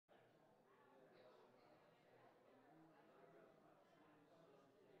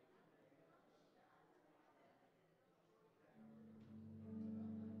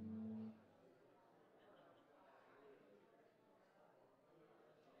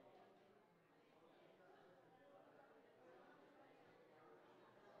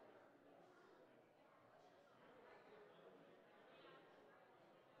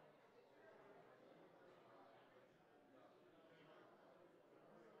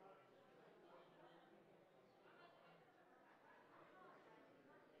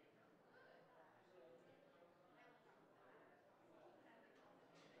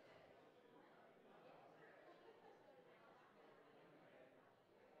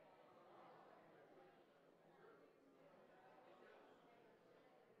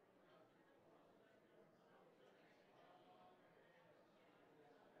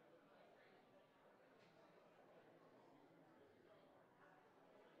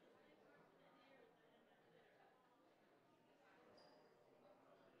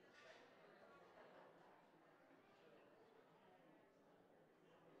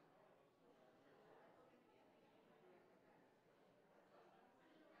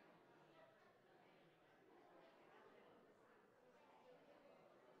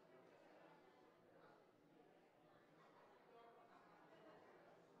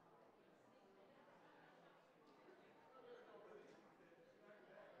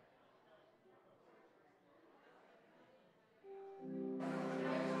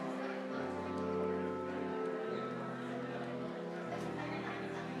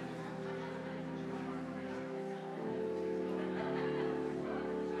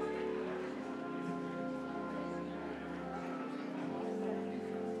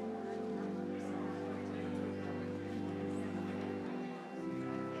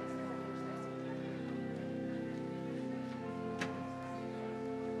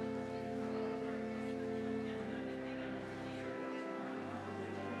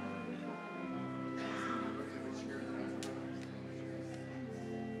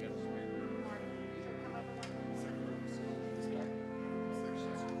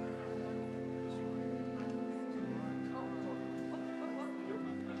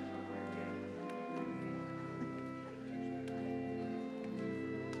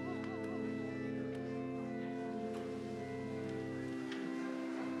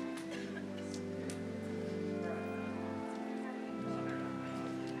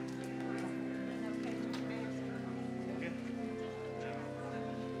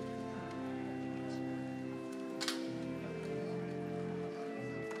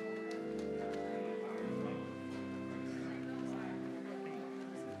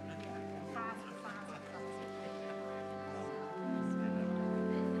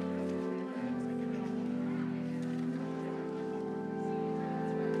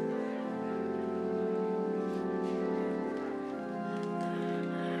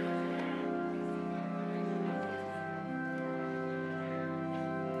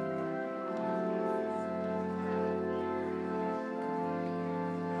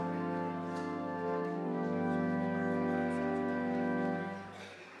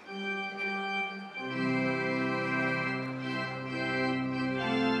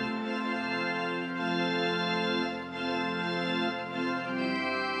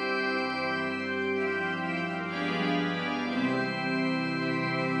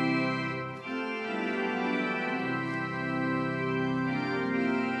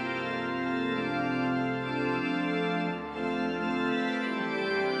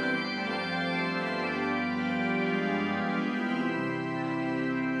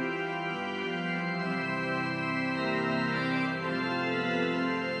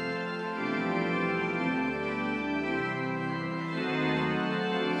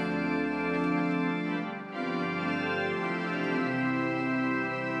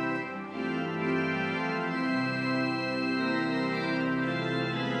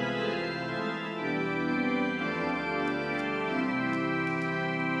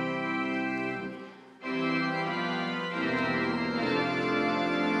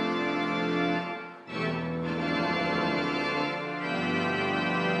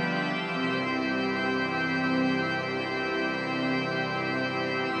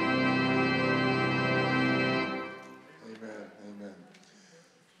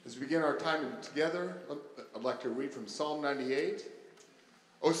begin our time together, I'd like to read from Psalm 98.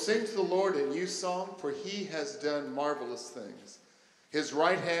 "O sing to the Lord a new song, for he has done marvelous things. His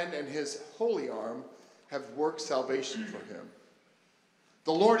right hand and his holy arm have worked salvation for him.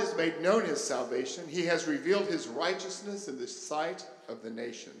 The Lord has made known his salvation. He has revealed his righteousness in the sight of the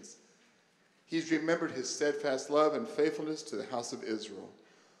nations. He's remembered his steadfast love and faithfulness to the house of Israel.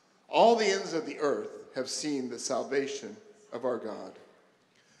 All the ends of the earth have seen the salvation of our God.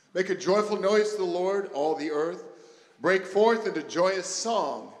 Make a joyful noise to the Lord, all the earth. Break forth into joyous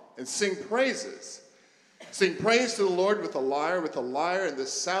song and sing praises. Sing praise to the Lord with a lyre and the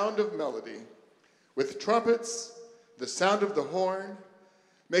sound of melody. With trumpets, the sound of the horn.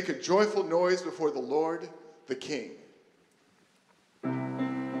 Make a joyful noise before the Lord, the King."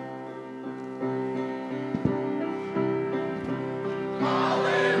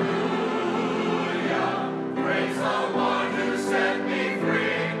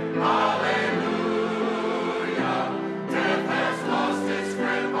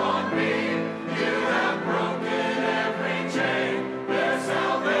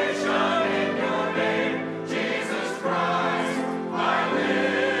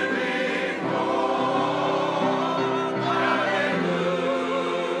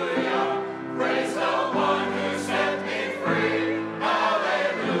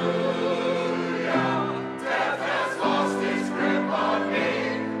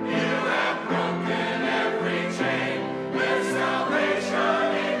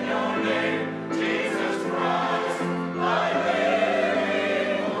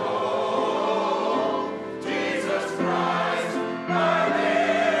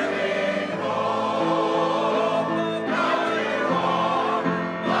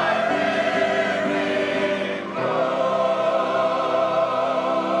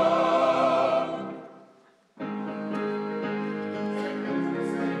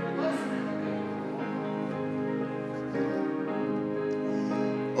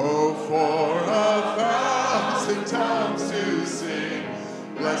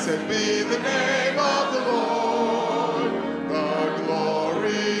 Blessed be the name of the Lord, the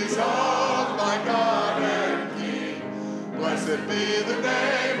glories of my God and King. Blessed be the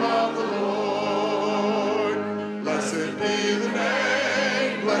name of the Lord. Blessed be the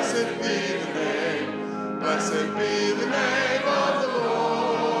name, blessed be the name. Blessed be the name of the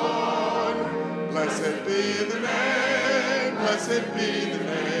Lord. Blessed be the name, blessed be the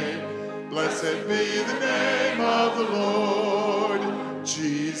name. Blessed be the name of the Lord.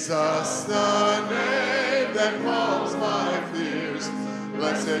 Jesus, the name that calms my fears.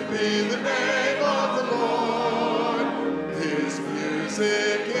 Blessed be the name of the Lord. His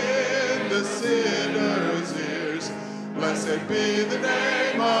music in the sinner's ears. Blessed be the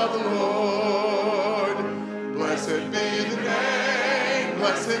name of the Lord. Blessed be the name,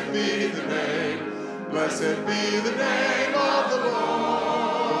 blessed be the name. Blessed be the name of the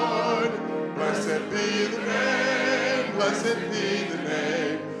Lord. Blessed be the name, blessed be the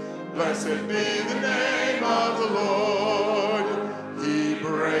name. Blessed be the name of the Lord. He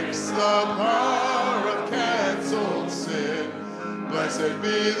breaks the power of canceled sin. Blessed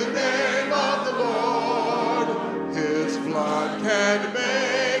be the name of the Lord. His blood can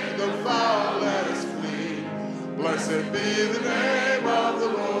make the foulest clean. Blessed be the name of the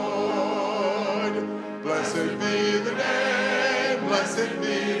Lord. Blessed be the name, blessed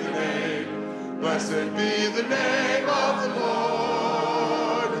be the name. Blessed be the name of the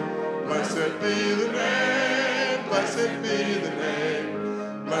Lord. Blessed be the name, blessed be the name.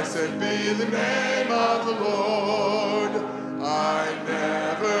 Blessed be the name of the Lord. I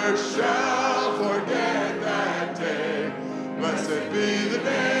never shall forget that day. Blessed be the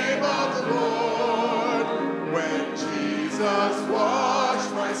name of the Lord. When Jesus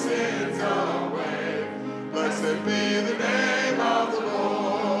washed my sins away. Blessed be the name of the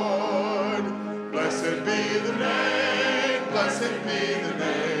Lord. Blessed be the name, blessed be the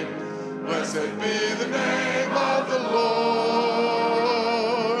name. Blessed be the name of the Lord.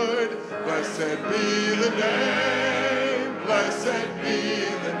 Blessed be the name, blessed be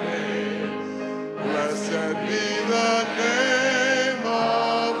the name. Blessed be the name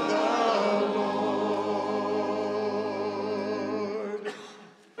of the Lord.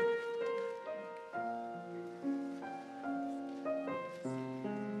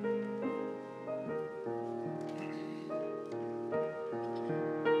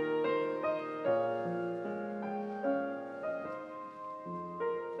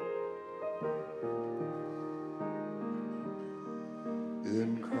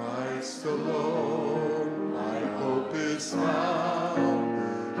 In Christ alone, my hope is found.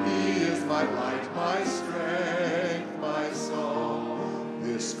 He is my light, my strength, my song.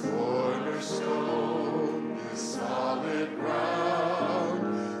 This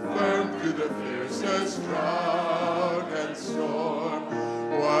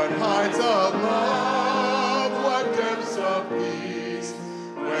heights of love, what depths of peace,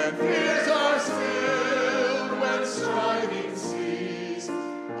 when fears are stilled, when striving cease,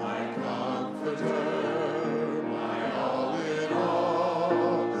 my comforter, my all in all,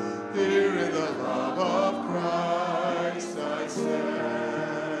 here in the love of Christ I stand.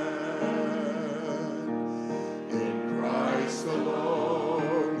 In Christ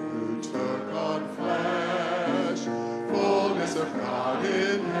alone, who took on flesh, fullness of God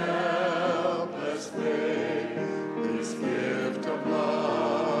in helpless babe, this gift of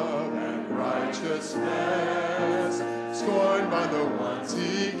love and righteousness, scorned by the ones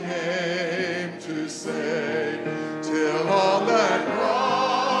he came to save, till on that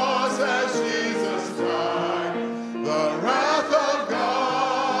cross as Jesus died, the wrath of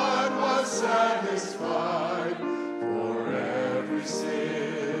God was satisfied, for every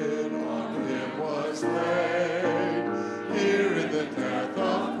sin on him was laid, here in the death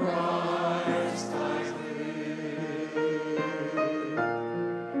of Christ I live.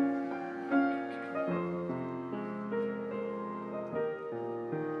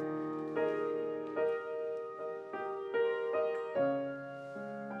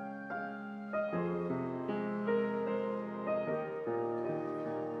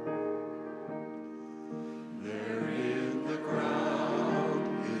 There in the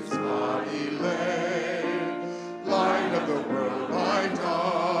ground his body lay, light of the world by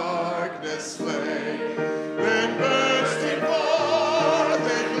darkness slain, then bursting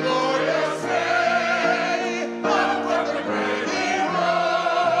forth in glorious day, up from the grave he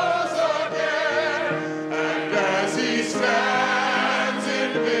rose again, and as he stands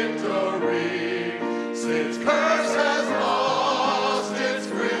in victory, sin's curse has lost its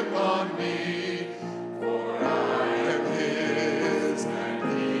grip on me. For I am his,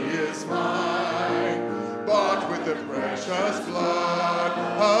 and he is mine, bought with the precious blood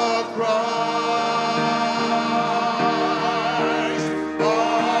of Christ.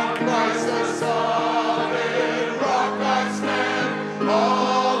 On Christ the solid rock I stand,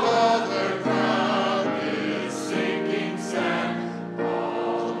 all other ground is sinking sand,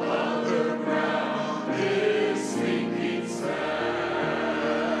 all other ground is sinking sand.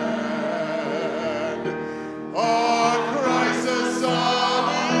 On Christ the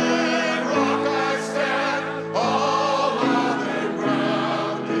solid rock I stand, all other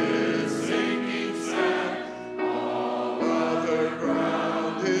ground is sinking sand, all other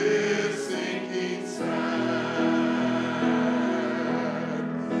ground is sinking sand.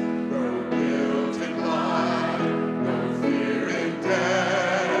 No guilt in life, no fear in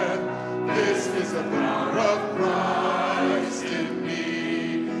death, this is the power of Christ in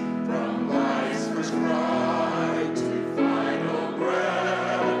me, from life's first cry to final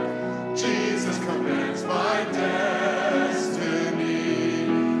breath, Jesus commands my destiny.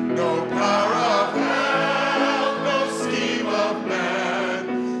 No power of hell, no scheme of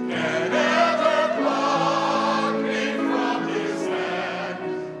man can ever pluck me from his hand,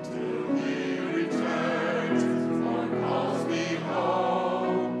 till he returns or calls me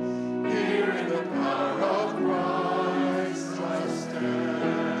home. Here in the power of Christ I stand.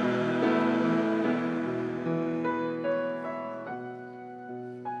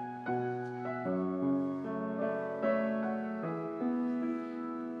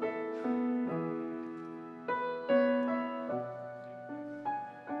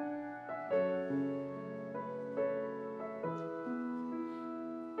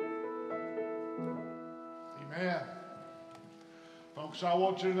 Amen. Folks, I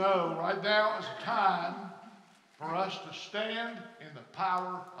want you to know right now is a time for us to stand in the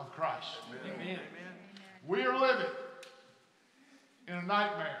power of Christ. Amen. We are living in a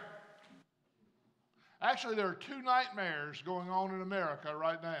nightmare. Actually, there are two nightmares going on in America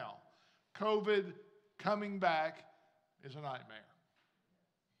right now. COVID coming back is a nightmare.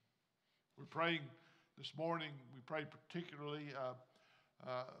 We're praying this morning, we prayed particularly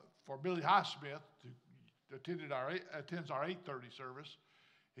for Billy Highsmith, who attends our 8:30 service.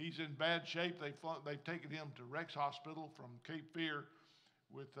 He's in bad shape. They've taken him to Rex Hospital from Cape Fear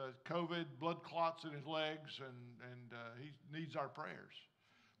with COVID, blood clots in his legs, and he needs our prayers.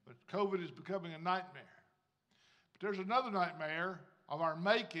 But COVID is becoming a nightmare. But there's another nightmare of our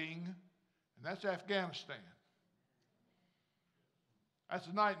making, and that's Afghanistan. That's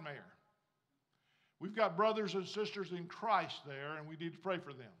a nightmare. We've got brothers and sisters in Christ there, and we need to pray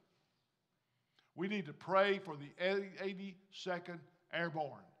for them. We need to pray for the 82nd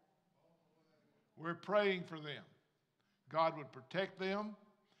Airborne. We're praying for them. God would protect them,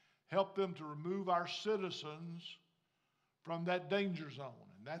 help them to remove our citizens from that danger zone.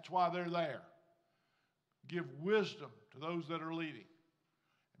 And that's why they're there. Give wisdom to those that are leading.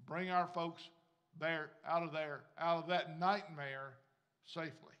 bring our folks out of that nightmare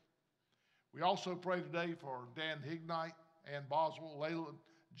safely. We also pray today for Dan Hignite, Ann Boswell, Layla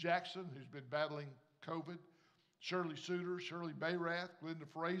Jackson, who's been battling COVID, Shirley Suter, Shirley Bayrath, Glenda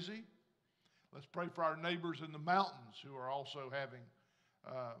Frazee. Let's pray for our neighbors in the mountains who are also having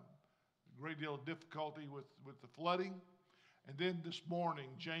a great deal of difficulty with the flooding. And then this morning,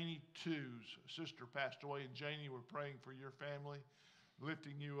 Janie Two's sister passed away. And Janie, we're praying for your family,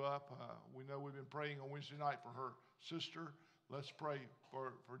 lifting you up. We know we've been praying on Wednesday night for her sister. Let's pray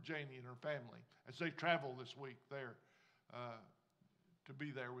for Janie and her family as they travel this week there to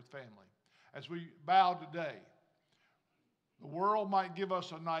be there with family. As we bow today, the world might give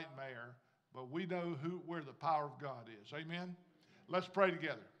us a nightmare, but we know where the power of God is. Amen? Let's pray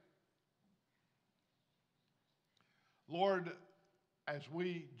together. Lord, as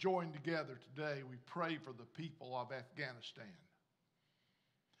we join together today, we pray for the people of Afghanistan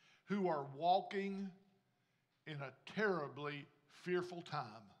who are walking in a terribly fearful time.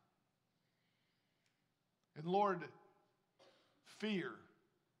 And Lord, fear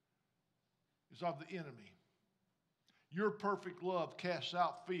is of the enemy. Your perfect love casts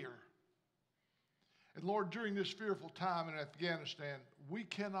out fear. And Lord, during this fearful time in Afghanistan, we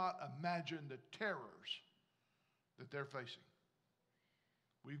cannot imagine the terrors that they're facing.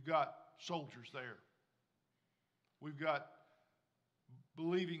 We've got soldiers there. We've got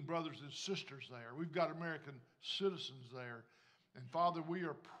believing brothers and sisters there. We've got American citizens there. And Father, we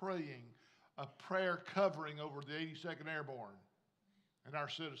are praying a prayer covering over the 82nd Airborne and our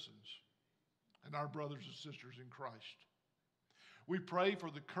citizens and our brothers and sisters in Christ. We pray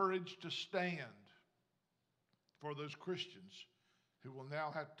for the courage to stand for those Christians who will now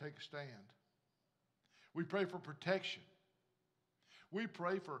have to take a stand. We pray for protection. We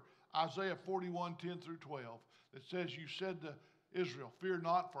pray for Isaiah 41:10-12 that says, you said to Israel, fear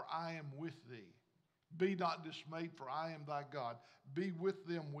not, for I am with thee. Be not dismayed, for I am thy God. Be with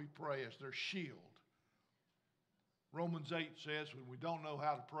them, we pray, as their shield. Romans 8 says, when we don't know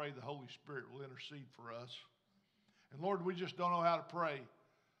how to pray, the Holy Spirit will intercede for us. And Lord, we just don't know how to pray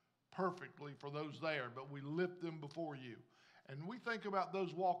perfectly for those there, but we lift them before you. And we think about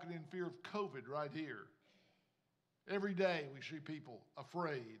those walking in fear of COVID right here. Every day we see people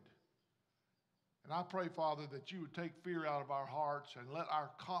afraid. And I pray, Father, that you would take fear out of our hearts and let our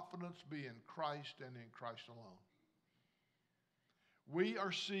confidence be in Christ and in Christ alone. We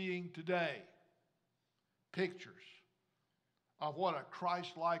are seeing today pictures of what a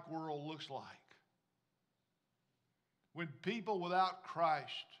Christ-like world looks like. When people without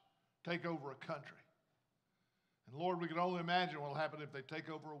Christ take over a country. And Lord, we can only imagine what will happen if they take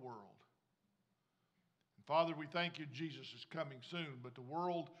over a world. And Father, we thank you Jesus is coming soon, but the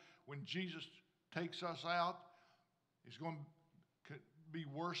world, when Jesus takes us out, is going to be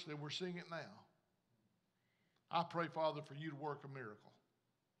worse than we're seeing it now. I pray, Father, for you to work a miracle.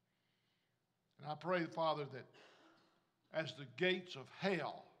 And I pray, Father, that as the gates of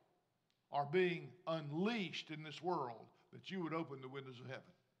hell are being unleashed in this world, that you would open the windows of heaven.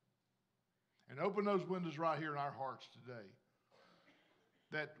 And open those windows right here in our hearts today,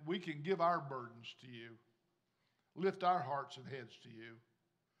 that we can give our burdens to you, lift our hearts and heads to you,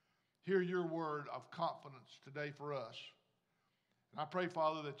 hear your word of confidence today for us. And I pray,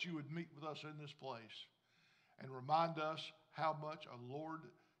 Father, that you would meet with us in this place and remind us how much a Lord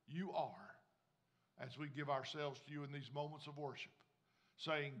you are as we give ourselves to you in these moments of worship,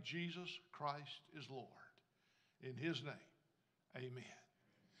 saying, Jesus Christ is Lord. In his name, amen.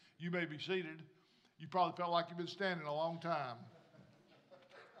 You may be seated. You probably felt like you've been standing a long time.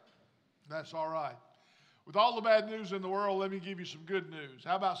 That's all right. With all the bad news in the world, let me give you some good news.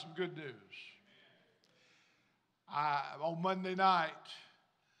 How about some good news? On Monday night,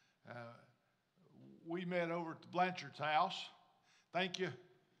 we met over at the Blanchard's house. Thank you.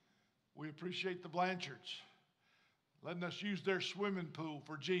 We appreciate the Blanchards letting us use their swimming pool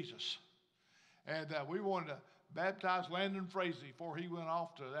for Jesus. And we wanted to baptize Landon Frazee before he went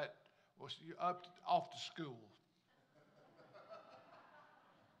off to off to school.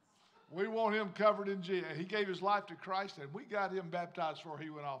 We want him covered in Jesus. He gave his life to Christ, and we got him baptized before he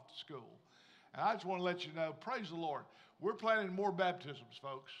went off to school. And I just want to let you know, praise the Lord, we're planning more baptisms,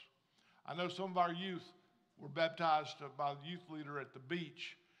 folks. I know some of our youth were baptized by the youth leader at the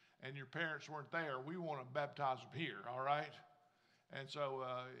beach, and your parents weren't there. We want to baptize them here, all right? And so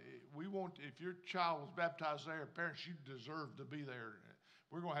we want, if your child was baptized there, parents, you deserve to be there.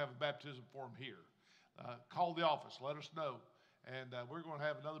 We're going to have a baptism for them here. Call the office, let us know. And we're going to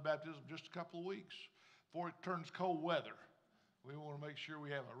have another baptism just a couple of weeks before it turns cold weather. We want to make sure we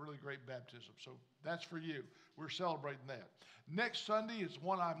have a really great baptism. So that's for you. We're celebrating that. Next Sunday is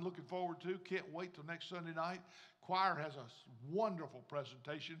one I'm looking forward to. Can't wait till next Sunday night. Choir has a wonderful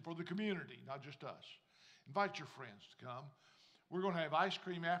presentation for the community, not just us. Invite your friends to come. We're going to have ice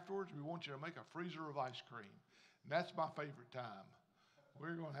cream afterwards. We want you to make a freezer of ice cream. And that's my favorite time.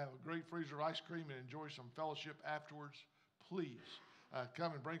 We're going to have a great freezer of ice cream and enjoy some fellowship afterwards. Please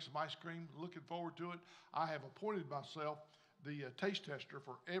come and bring some ice cream. Looking forward to it. I have appointed myself the taste tester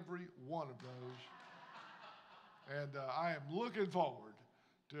for every one of those. And I am looking forward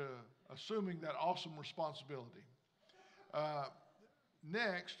to assuming that awesome responsibility.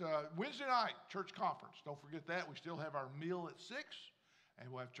 Next, Wednesday night, church conference. Don't forget that. We still have our meal at 6,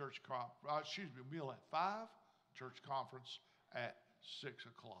 and we'll have meal at 5, church conference at 6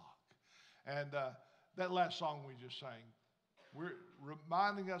 o'clock. And that last song we just sang, we're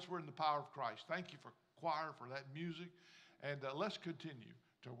reminding us we're in the power of Christ. Thank you for choir for that music, and let's continue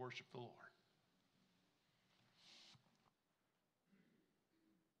to worship the Lord.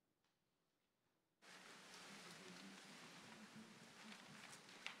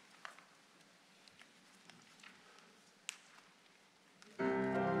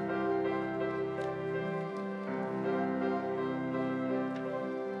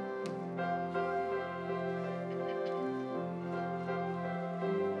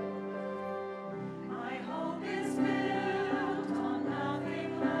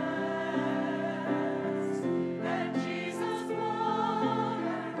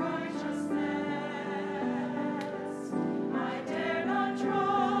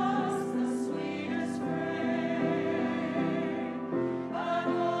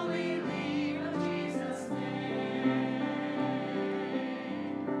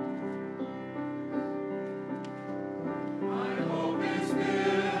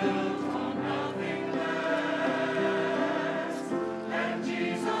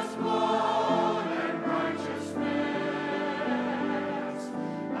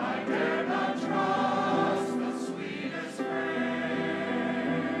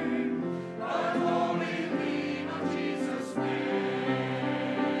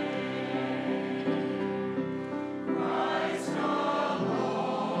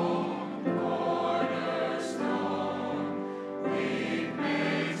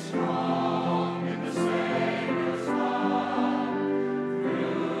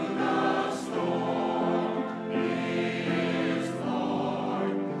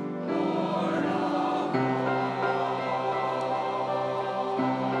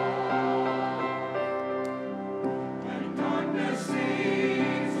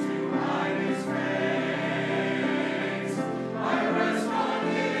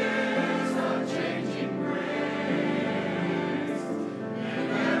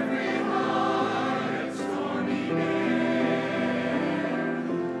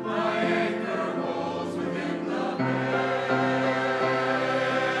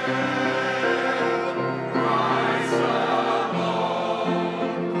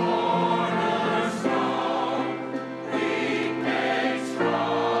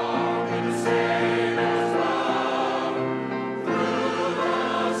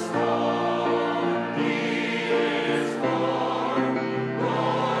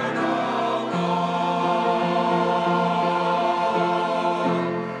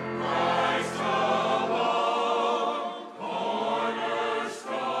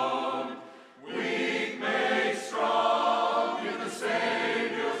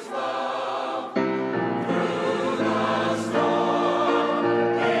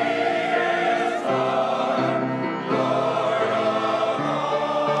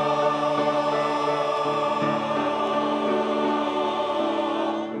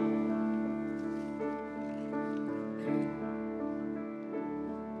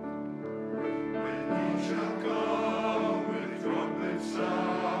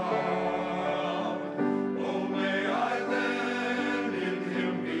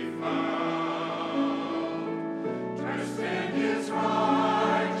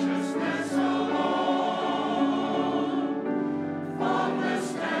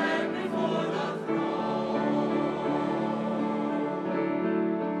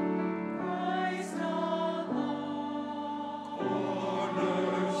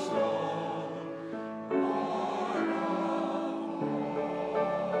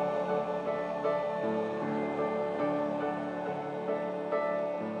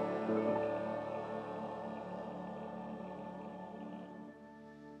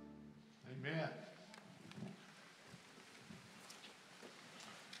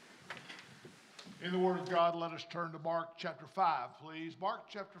 In the Word of God, let us turn to Mark chapter 5, please. Mark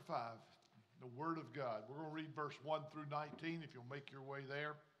chapter 5. the Word of God. We're going to read verse 1 through 19 if you'll make your way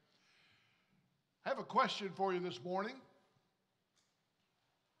there. I have a question for you this morning.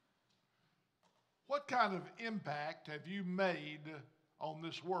 What kind of impact have you made on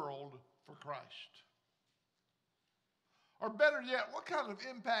this world for Christ? Or better yet, what kind of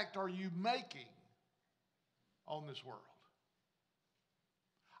impact are you making on this world?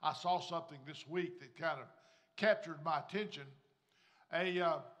 I saw something this week that kind of captured my attention.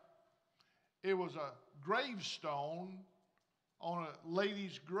 It was a gravestone on a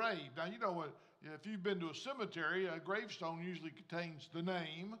lady's grave. Now, you know what? If you've been to a cemetery, a gravestone usually contains the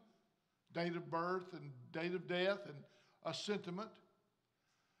name, date of birth, and date of death, and a sentiment.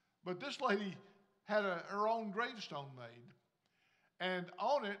 But this lady had her own gravestone made. And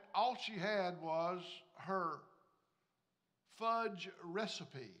on it, all she had was her fudge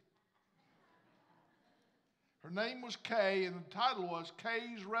recipe. Her name was Kay, and the title was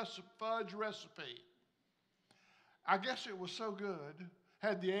Kay's Fudge Recipe. I guess it was so good.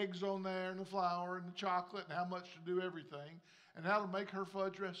 Had the eggs on there, and the flour, and the chocolate, and how much to do everything, and how to make her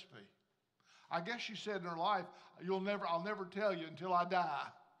fudge recipe. I guess she said in her life, I'll never tell you until I die.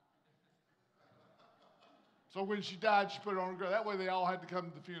 So when she died, she put it on her grave. That way they all had to come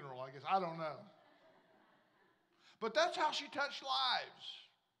to the funeral, I guess. I don't know. But that's how she touched lives.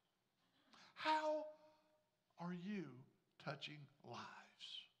 How are you touching lives?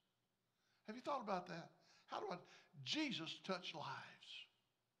 Have you thought about that? Jesus touched lives.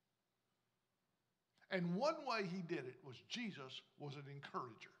 And one way he did it was Jesus was an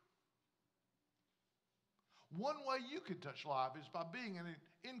encourager. One way you can touch life is by being an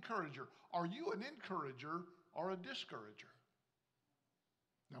encourager. Are you an encourager or a discourager?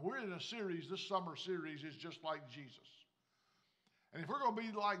 Now, we're in a series, this summer series is just like Jesus. And if we're going to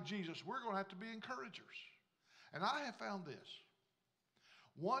be like Jesus, we're going to have to be encouragers. And I have found this.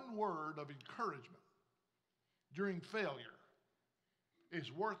 One word of encouragement during failure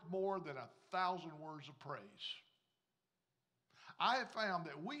is worth more than 1,000 words of praise. I have found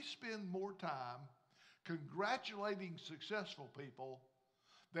that we spend more time congratulating successful people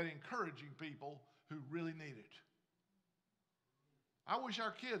than encouraging people who really need it. I wish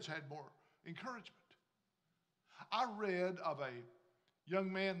our kids had more encouragement. I read of a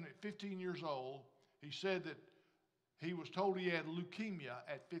young man at 15 years old. He said that he was told he had leukemia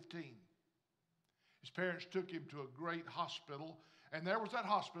at 15. His parents took him to a great hospital, and there was that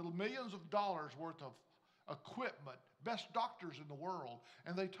hospital, millions of dollars worth of equipment, best doctors in the world,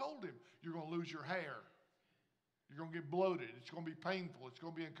 and they told him, you're going to lose your hair. You're going to get bloated. It's going to be painful. It's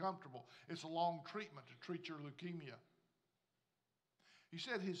going to be uncomfortable. It's a long treatment to treat your leukemia. He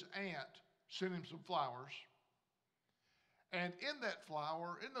said his aunt sent him some flowers, and in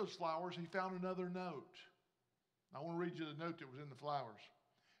those flowers, he found another note. I want to read you the note that was in the flowers.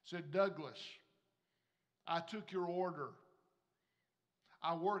 It said, Douglas, I took your order.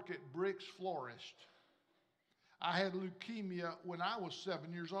 I work at Bricks Florist. I had leukemia when I was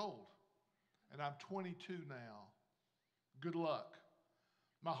 7 years old, and I'm 22 now. Good luck.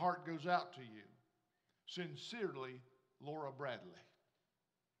 My heart goes out to you. Sincerely, Laura Bradley.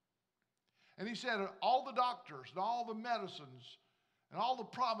 And he said all the doctors and all the medicines and all the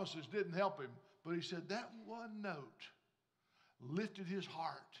promises didn't help him, but he said that one note lifted his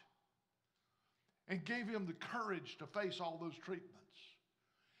heart and gave him the courage to face all those treatments.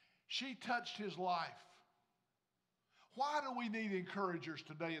 She touched his life. Why do we need encouragers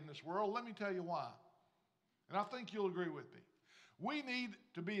today in this world? Let me tell you why. And I think you'll agree with me. We need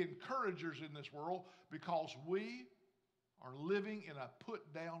to be encouragers in this world because we are living in a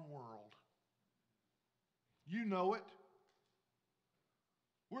put-down world. You know it.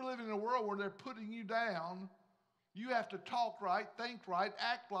 We're living in a world where they're putting you down. You have to talk right, think right,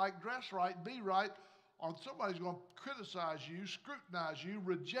 act like, dress right, be right, or somebody's going to criticize you, scrutinize you,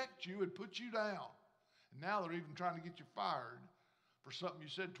 reject you, and put you down. And now they're even trying to get you fired for something you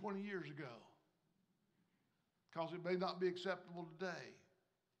said 20 years ago because it may not be acceptable today.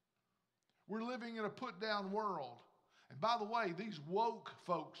 We're living in a put-down world. And by the way, these woke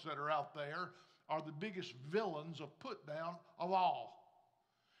folks that are out there are the biggest villains of put-down of all.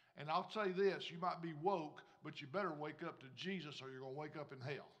 And I'll say this, you might be woke, but you better wake up to Jesus or you're going to wake up in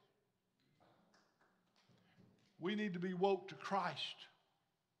hell. We need to be woke to Christ.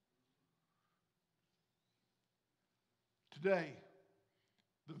 Today,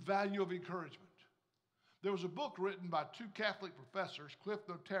 the value of encouragement. There was a book written by two Catholic professors, Cliff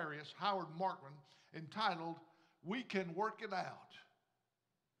Notarius, Howard Markman, entitled, We Can Work It Out.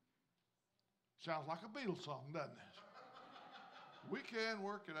 Sounds like a Beatles song, doesn't it? We can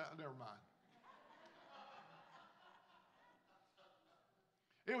work it out. Never mind.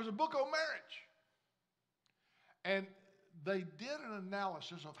 It was a book on marriage. And they did an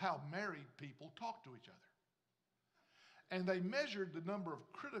analysis of how married people talk to each other. And they measured the number of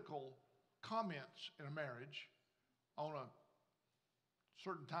critical comments in a marriage on a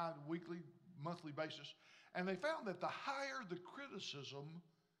certain time, weekly, monthly basis. And they found that the higher the criticism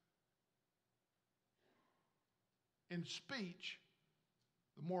in speech,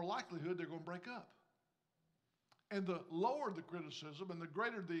 the more likelihood they're going to break up. And the lower the criticism and the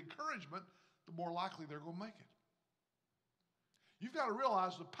greater the encouragement, the more likely they're going to make it. You've got to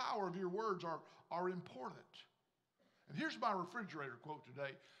realize the power of your words are important. And here's my refrigerator quote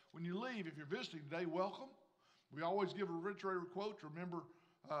today. When you leave, if you're visiting today, welcome. We always give a refrigerator quote to remember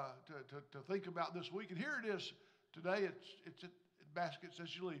to think about this week. And here it is today. It's a basket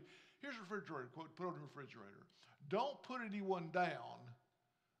as you leave. Here's a refrigerator quote to put on the refrigerator. Don't put anyone down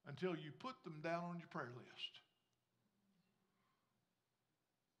until you put them down on your prayer list.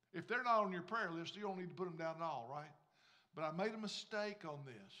 If they're not on your prayer list, you don't need to put them down at all, right? But I made a mistake on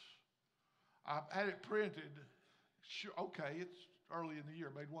this. I had it printed. Sure, okay, it's early in the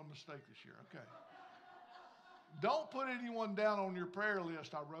year. Made one mistake this year. Okay. Don't put anyone down on your prayer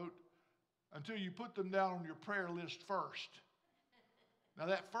list, I wrote, until you put them down on your prayer list first. Now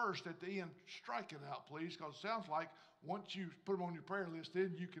that first at the end, strike it out, please, because it sounds like once you put them on your prayer list,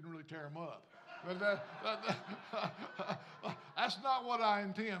 then you can really tear them up. But that's not what I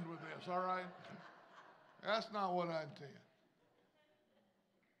intend with this, all right? That's not what I intend.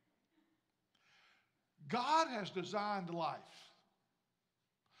 God has designed life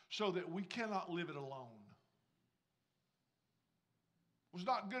so that we cannot live it alone. It was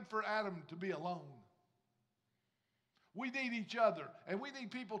not good for Adam to be alone. We need each other, and we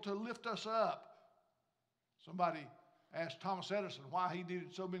need people to lift us up. Somebody asked Thomas Edison why he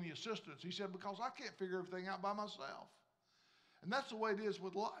needed so many assistants. He said, because I can't figure everything out by myself. And that's the way it is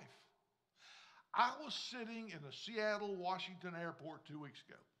with life. I was sitting in the Seattle, Washington airport 2 weeks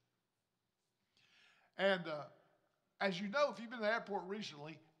ago. And as you know, if you've been to the airport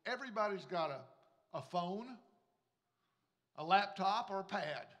recently, everybody's got a phone, a laptop, or a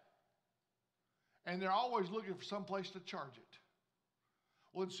pad. And they're always looking for some place to charge it.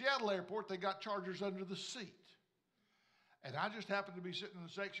 Well, in Seattle Airport, they got chargers under the seat. And I just happened to be sitting in a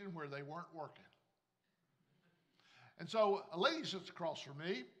section where they weren't working. And so a lady sits across from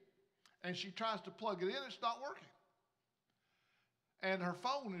me, and she tries to plug it in. It's not working. And her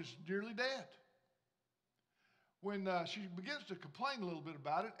phone is nearly dead. When she begins to complain a little bit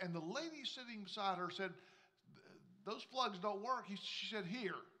about it, and the lady sitting beside her said, those plugs don't work. She said,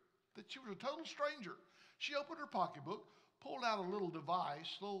 here. That she was a total stranger. She opened her pocketbook, pulled out a little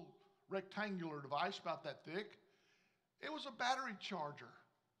device, little rectangular device about that thick. It was a battery charger.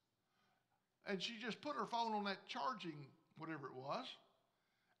 And she just put her phone on that charging, whatever it was,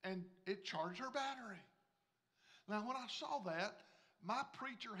 and it charged her battery. Now, when I saw that, my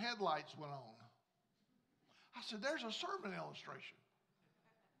preacher headlights went on. I said, there's a sermon illustration.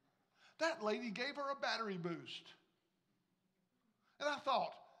 That lady gave her a battery boost. And I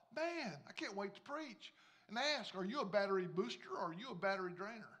thought, man, I can't wait to preach. And I asked, are you a battery booster or are you a battery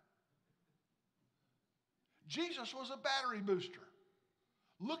drainer? Jesus was a battery booster.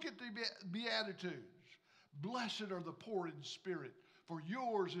 Look at the Beatitudes. Blessed are the poor in spirit, for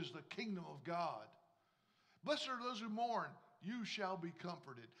yours is the kingdom of God. Blessed are those who mourn, you shall be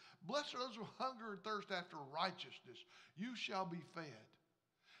comforted. Blessed are those who hunger and thirst after righteousness, you shall be fed.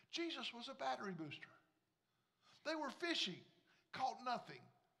 Jesus was a battery booster. They were fishing, caught nothing,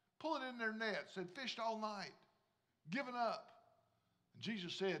 pull it in their nets, had fished all night, given up. And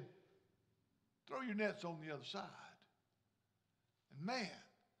Jesus said, throw your nets on the other side. And man,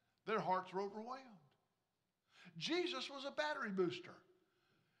 their hearts were overwhelmed. Jesus was a battery booster.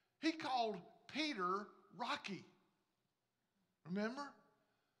 He called Peter Rocky. Remember?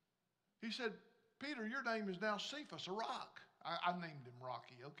 He said, Peter, your name is now Cephas, a rock. I named him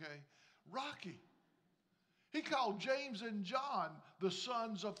Rocky, okay? Rocky. He called James and John the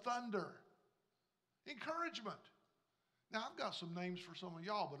sons of thunder. Encouragement. Now, I've got some names for some of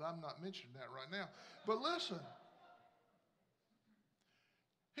y'all, but I'm not mentioning that right now. But listen,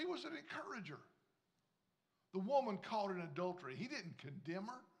 he was an encourager. The woman caught in adultery, he didn't condemn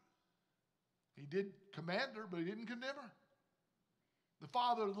her. He did command her, but he didn't condemn her. The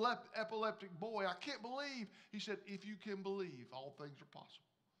father of the epileptic boy, I can't believe. He said, if you can believe, all things are possible.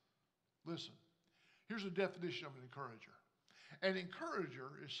 Listen, here's a definition of an encourager. An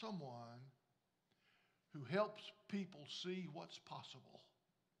encourager is someone who helps people see what's possible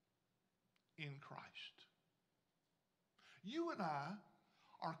in Christ. You and I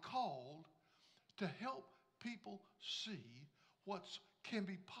are called to help people see what's can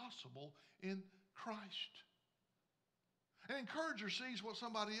be possible in Christ. An encourager sees what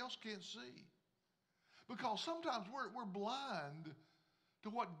somebody else can't see. Because sometimes we're blind to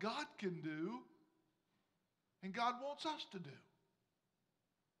what God can do and God wants us to do.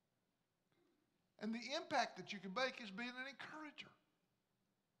 And the impact that you can make is being an encourager.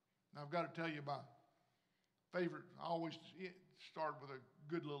 Now, I've got to tell you my favorite. I always start with a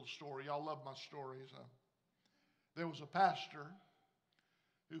good little story. Y'all love my stories. There was a pastor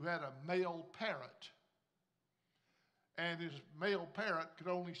who had a male parrot. And his male parrot could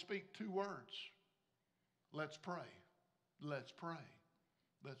only speak 2 words. Let's pray. Let's pray.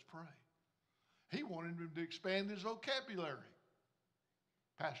 Let's pray. He wanted him to expand his vocabulary.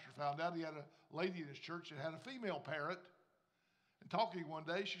 Pastor found out he had a lady in his church that had a female parrot. And talking one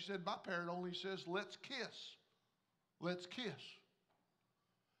day, she said, my parrot only says, let's kiss. Let's kiss.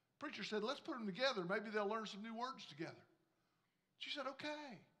 Preacher said, let's put them together. Maybe they'll learn some new words together. She said,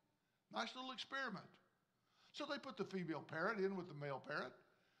 okay. Nice little experiment. So they put the female parrot in with the male parrot.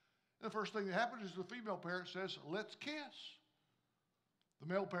 And the first thing that happens is the female parrot says, let's kiss. The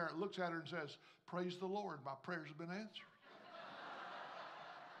male parrot looks at her and says, praise the Lord, my prayers have been answered.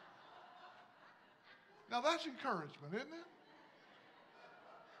 Now that's encouragement, isn't it?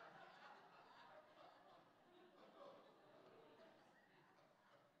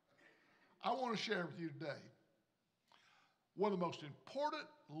 I want to share with you today one of the most important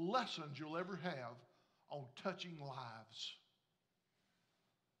lessons you'll ever have on touching lives.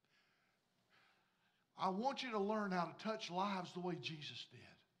 I want you to learn how to touch lives the way Jesus did.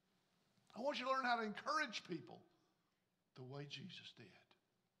 I want you to learn how to encourage people the way Jesus did.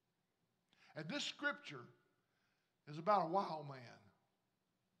 And this scripture is about a wild man.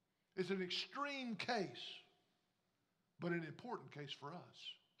 It's an extreme case, but an important case for us.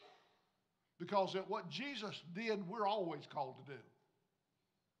 Because at what Jesus did, we're always called to do.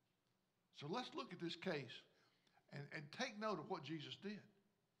 So let's look at this case and take note of what Jesus did.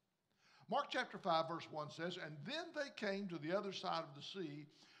 Mark chapter 5 verse 1 says, and then they came to the other side of the sea,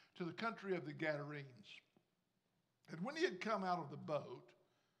 to the country of the Gadarenes. And when he had come out of the boat,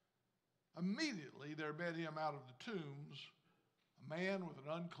 immediately there met him out of the tombs a man with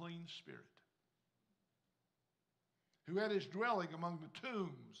an unclean spirit, who had his dwelling among the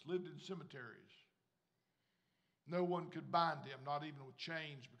tombs, lived in cemeteries. No one could bind him, not even with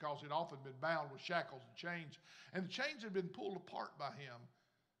chains, because he'd often been bound with shackles and chains. And the chains had been pulled apart by him,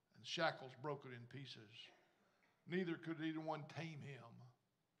 and the shackles broken in pieces. Neither could anyone tame him.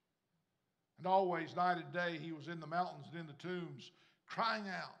 And always, night and day, he was in the mountains and in the tombs, crying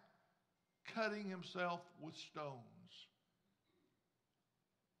out, cutting himself with stones.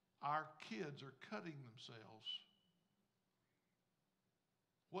 Our kids are cutting themselves.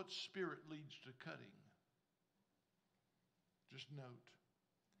 What spirit leads to cutting? Just note.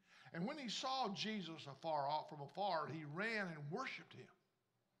 And when he saw Jesus afar off, from afar, he ran and worshiped him.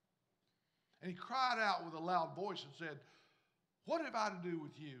 And he cried out with a loud voice and said, what have I to do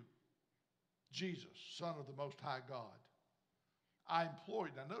with you, Jesus, Son of the Most High God? I implore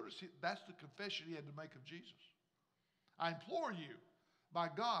you. Now notice, that's the confession he had to make of Jesus. I implore you, by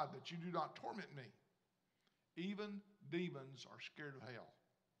God, that you do not torment me. Even demons are scared of hell.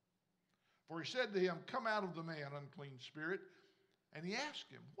 For he said to him, come out of the man, unclean spirit. And he asked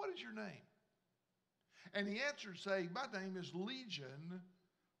him, what is your name? And he answered, saying, my name is Legion,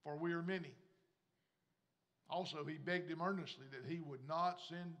 for we are many. Also, he begged him earnestly that he would not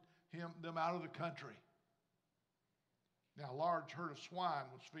send them out of the country. Now, a large herd of swine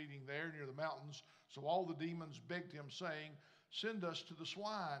was feeding there near the mountains, so all the demons begged him, saying, send us to the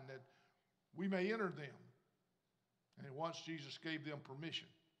swine, that we may enter them. And at once Jesus gave them permission.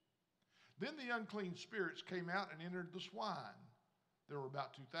 Then the unclean spirits came out and entered the swine. There were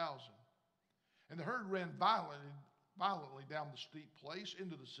about 2,000. And the herd ran violently down the steep place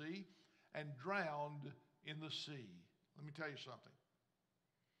into the sea and drowned in the sea. Let me tell you something.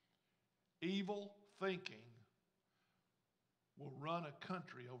 Evil thinking will run a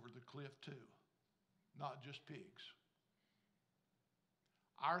country over the cliff too, not just pigs.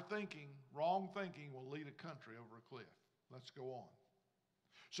 Our thinking, wrong thinking, will lead a country over a cliff. Let's go on.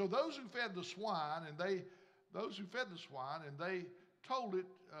 So those who fed the swine, and they told it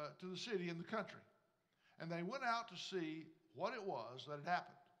to the city and the country. And they went out to see what it was that had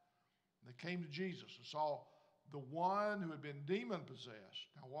happened. And they came to Jesus and saw the one who had been demon-possessed,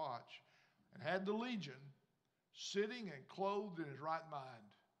 now watch, and had the legion, sitting and clothed in his right mind.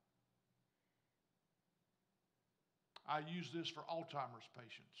 I use this for Alzheimer's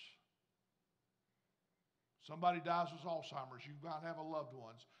patients. Somebody dies with Alzheimer's. You might have a loved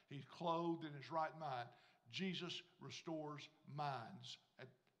one. He's clothed in his right mind. Jesus restores minds,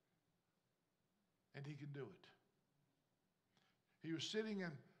 and he can do it. He was sitting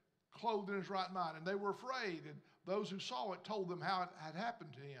and clothed in his right mind, and they were afraid. And those who saw it told them how it had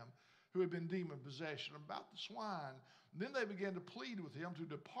happened to him who had been demon-possessed, and about the swine. And then they began to plead with him to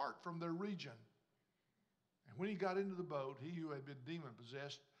depart from their region. And when he got into the boat, he who had been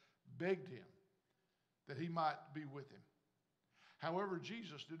demon-possessed begged him that he might be with him. However,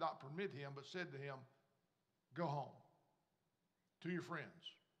 Jesus did not permit him, but said to him, "Go home to your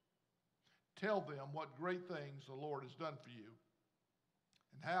friends. Tell them what great things the Lord has done for you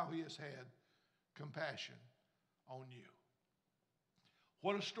and how he has had compassion on you."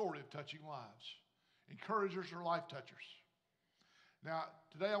 What a story of touching lives. Encouragers are life touchers. Now,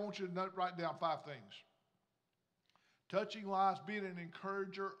 today I want you to write down 5 things. Touching lives, being an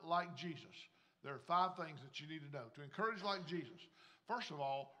encourager like Jesus. There are 5 things that you need to know. To encourage like Jesus. First of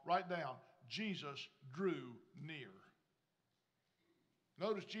all, write down, Jesus drew near.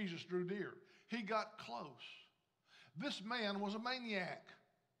 Notice Jesus drew near. He got close. This man was a maniac.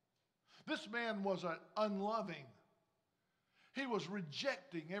 This man was unloving. He was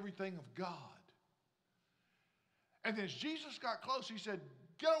rejecting everything of God. And as Jesus got close, he said,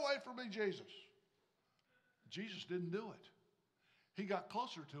 "Get away from me, Jesus." Jesus didn't do it. He got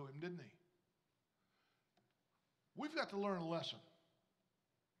closer to him, didn't he? We've got to learn a lesson.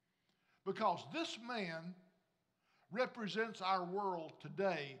 Because this man represents our world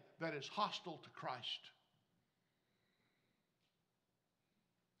today that is hostile to Christ.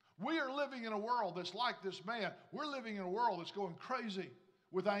 We are living in a world that's like this man. We're living in a world that's going crazy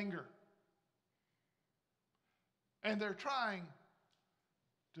with anger. And they're trying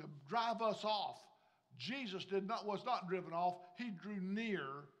to drive us off. Jesus was not driven off. He drew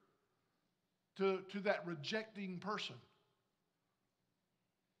near to that rejecting person.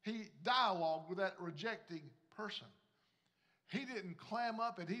 He dialogued with that rejecting person. He didn't clam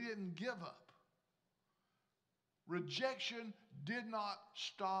up and he didn't give up. Rejection did not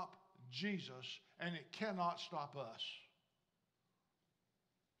stop Jesus, and it cannot stop us.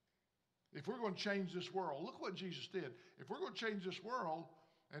 If we're going to change this world, look what Jesus did. If we're going to change this world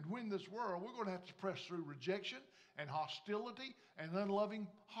and win this world, we're going to have to press through rejection and hostility and unloving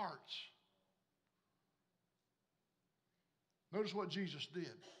hearts. Notice what Jesus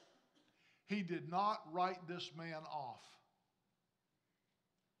did. He did not write this man off.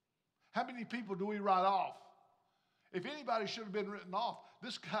 How many people do we write off? If anybody should have been written off,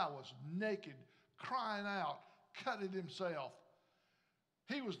 this guy was naked, crying out, cutting himself.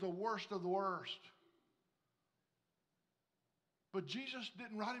 He was the worst of the worst. But Jesus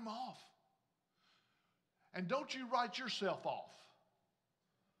didn't write him off. And don't you write yourself off.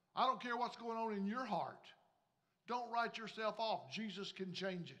 I don't care what's going on in your heart. Don't write yourself off. Jesus can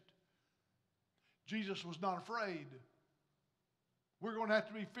change it. Jesus was not afraid. We're going to have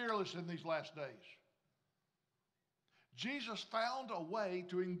to be fearless in these last days. Jesus found a way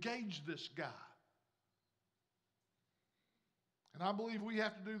to engage this guy. And I believe we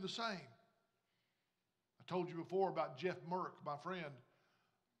have to do the same. I told you before about Jeff Merck, my friend.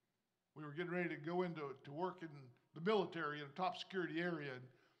 We were getting ready to go into work in the military in a top security area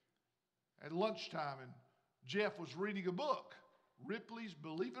at lunchtime, and Jeff was reading a book, Ripley's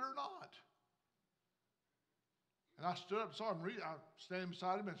Believe It or Not. And I stood up and saw him read. I was standing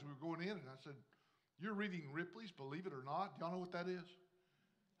beside him as we were going in, and I said, "You're reading Ripley's Believe It or Not? Y'all know what that is?"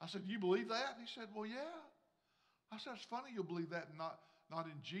 I said, "You believe that?" He said, "Well, yeah." I said, "It's funny you'll believe that and not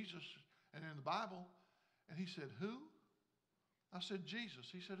in Jesus and in the Bible." And he said, "Who?" I said, "Jesus."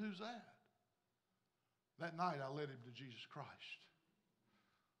 He said, "Who's that?" That night I led him to Jesus Christ.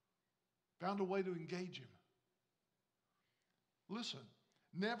 Found a way to engage him. Listen,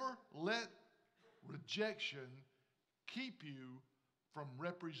 never let rejection keep you from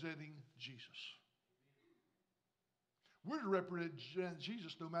representing Jesus. We're to represent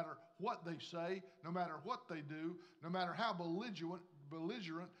Jesus no matter what they say, no matter what they do, no matter how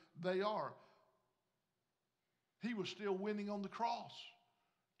belligerent they are. He was still winning on the cross.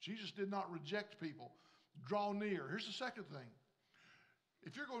 Jesus did not reject people. Draw near. Here's the second thing.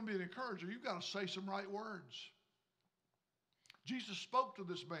 If you're going to be an encourager, you've got to say some right words. Jesus spoke to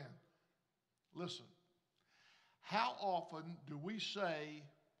this man. Listen, how often do we say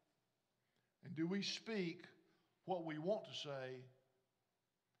and do we speak what we want to say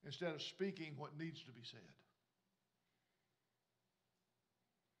instead of speaking what needs to be said?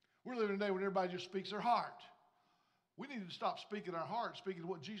 We're living in a day when everybody just speaks their heart. We need to stop speaking our heart, speaking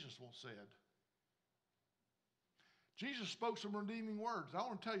what Jesus once said. Jesus spoke some redeeming words. I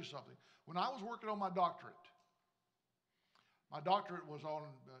want to tell you something. When I was working on my doctorate, My doctorate was on,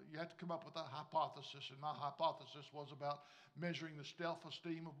 you had to come up with a hypothesis, and my hypothesis was about measuring the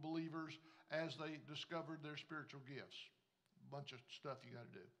self-esteem of believers as they discovered their spiritual gifts. A bunch of stuff you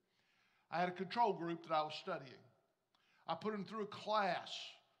got to do. I had a control group that I was studying. I put them through a class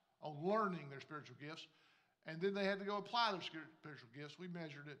on learning their spiritual gifts, and then they had to go apply their spiritual gifts. We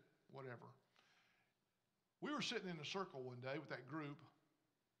measured it, whatever. We were sitting in a circle one day with that group,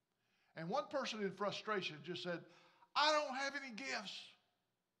 and one person in frustration just said, I don't have any gifts.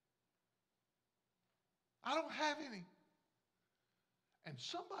 I don't have any. And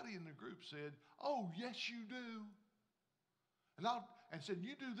somebody in the group said, oh, yes, you do. And said,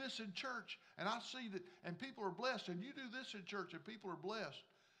 you do this in church, and I see that, and people are blessed, and you do this in church, and people are blessed.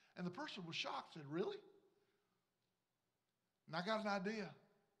 And the person was shocked, said, really? And I got an idea.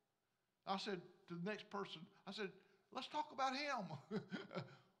 I said to the next person, I said, let's talk about him.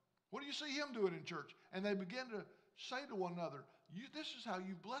 What do you see him doing in church? And they began to say to one another, this is how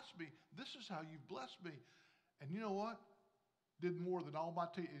you've blessed me. This is how you've blessed me. And you know what? Did more than all my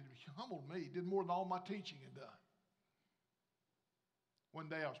teaching. It humbled me. Did more than all my teaching had done. One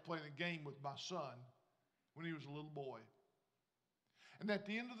day I was playing a game with my son when he was a little boy. And at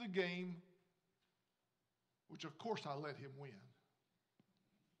the end of the game, which of course I let him win,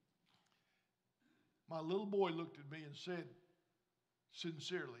 my little boy looked at me and said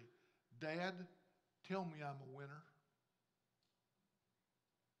sincerely, Dad, tell me I'm a winner.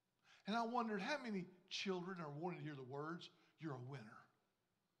 And I wondered how many children are wanting to hear the words, you're a winner.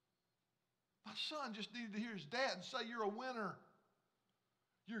 My son just needed to hear his dad say, you're a winner.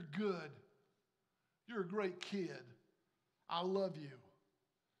 You're good. You're a great kid. I love you.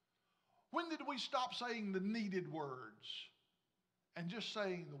 When did we stop saying the needed words and just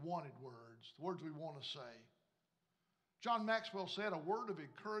saying the wanted words, the words we want to say? John Maxwell said, a word of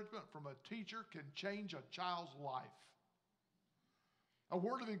encouragement from a teacher can change a child's life. A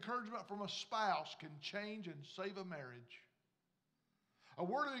word of encouragement from a spouse can change and save a marriage. A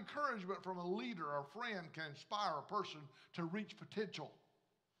word of encouragement from a leader or friend can inspire a person to reach potential.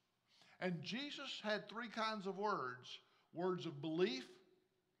 And Jesus had three kinds of words. Words of belief,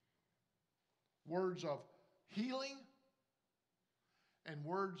 words of healing, and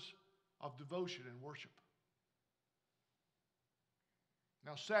words of devotion and worship.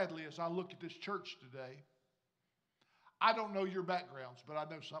 Now, sadly, as I look at this church today, I don't know your backgrounds, but I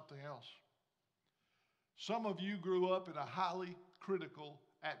know something else. Some of you grew up in a highly critical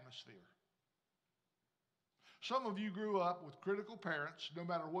atmosphere. Some of you grew up with critical parents. No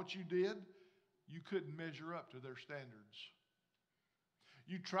matter what you did, you couldn't measure up to their standards.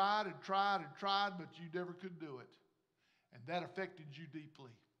 You tried and tried and tried, but you never could do it. And that affected you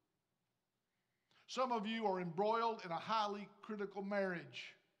deeply. Some of you are embroiled in a highly critical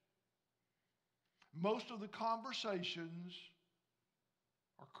marriage. Most of the conversations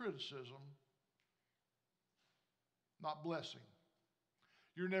are criticism, not blessing.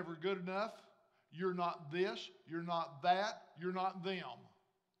 You're never good enough. You're not this. You're not that. You're not them.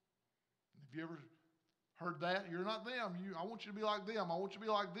 Have you ever heard that? You're not them. I want you to be like them. I want you to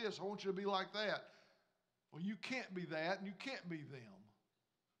be like this. I want you to be like that. Well, you can't be that, and you can't be them.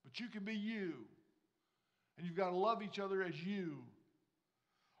 But you can be you. And you've got to love each other as you.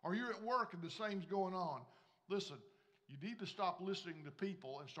 Or you're at work and the same's going on. Listen, you need to stop listening to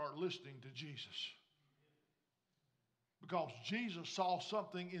people and start listening to Jesus. Because Jesus saw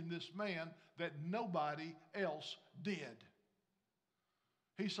something in this man that nobody else did.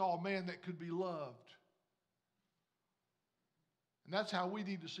 He saw a man that could be loved. And that's how we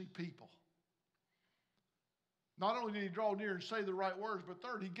need to see people. Not only did he draw near and say the right words, but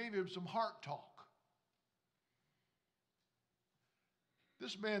third, he gave him some heart talk.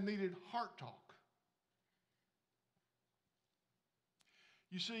 This man needed heart talk.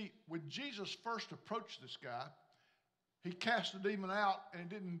 You see, when Jesus first approached this guy, he cast the demon out and it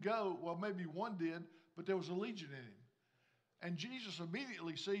didn't go. Well, maybe one did, but there was a legion in him. And Jesus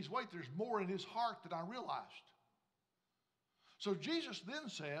immediately sees, wait, there's more in his heart than I realized. So Jesus then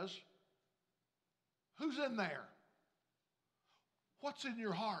says, who's in there? What's in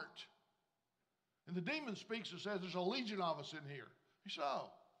your heart? And the demon speaks and says, there's a legion of us in here. He said, oh,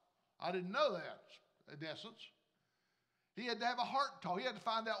 I didn't know that, in essence. He had to have a heart talk. He had to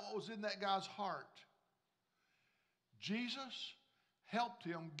find out what was in that guy's heart. Jesus helped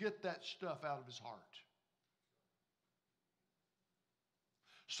him get that stuff out of his heart.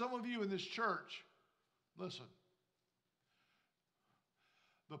 Some of you in this church, listen,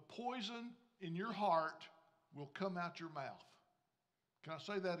 the poison in your heart will come out your mouth. Can I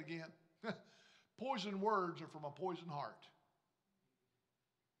say that again? Poison words are from a poison heart.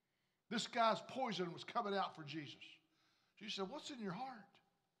 This guy's poison was coming out for Jesus. Jesus said, what's in your heart?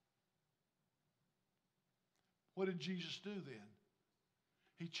 What did Jesus do then?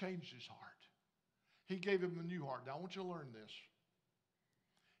 He changed his heart. He gave him a new heart. Now, I want you to learn this.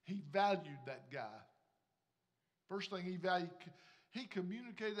 He valued that guy. First thing he valued, he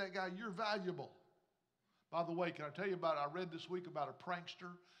communicated to that guy, you're valuable. By the way, can I tell you about, I read this week about a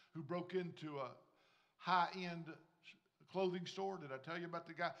prankster who broke into a high-end clothing store. Did I tell you about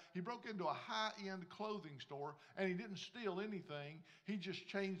the guy? He broke into a high-end clothing store, and he didn't steal anything. He just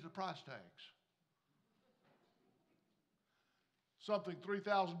changed the price tags. Something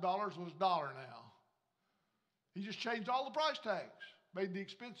 $3,000 was $1 now. He just changed all the price tags, made the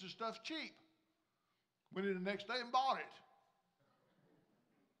expensive stuff cheap. Went in the next day and bought it.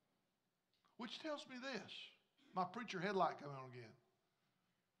 Which tells me this. My preacher headlight coming on again.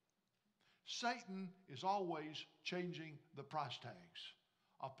 Satan is always changing the price tags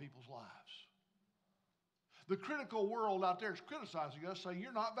of people's lives. The critical world out there is criticizing us, saying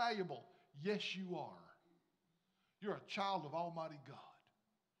you're not valuable. Yes, you are. You're a child of Almighty God.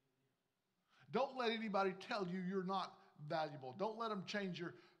 Don't let anybody tell you you're not valuable. Don't let them change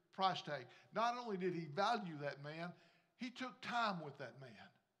your price tag. Not only did he value that man, he took time with that man.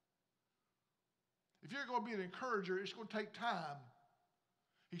 If you're going to be an encourager, it's going to take time.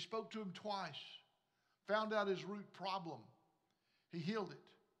 He spoke to him twice, found out his root problem. He healed it.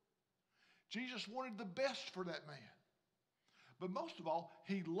 Jesus wanted the best for that man. But most of all,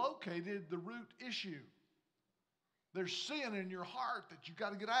 he located the root issue. There's sin in your heart that you've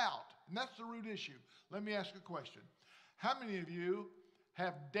got to get out. And that's the root issue. Let me ask a question. How many of you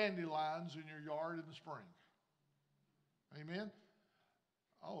have dandelions in your yard in the spring? Amen?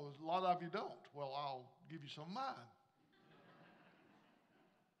 Oh, a lot of you don't. Well, I'll give you some of mine.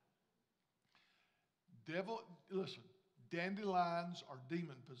 Listen, dandelions are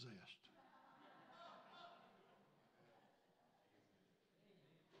demon possessed.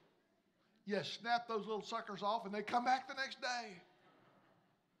 You snap those little suckers off and they come back the next day.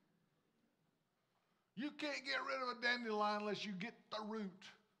 You can't get rid of a dandelion unless you get the root.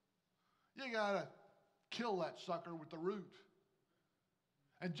 You got to kill that sucker with the root.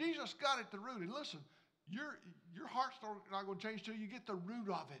 And Jesus got at the root. And listen, your heart's not going to change till you get the root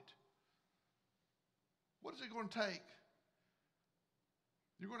of it. What is it going to take?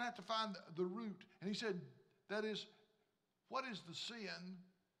 You're going to have to find the root. And he said, that is, what is the sin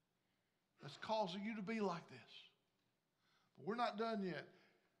that's causing you to be like this? But we're not done yet.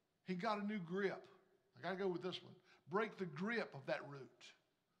 He got a new grip. I got to go with this one. Break the grip of that root.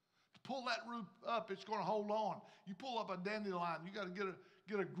 To pull that root up, it's going to hold on. You pull up a dandelion, you got to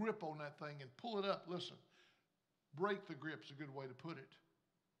get a grip on that thing and pull it up. Listen, break the grip's a good way to put it.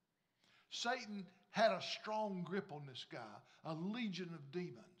 Satan had a strong grip on this guy, a legion of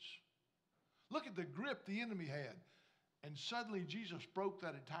demons. Look at the grip the enemy had. And suddenly Jesus broke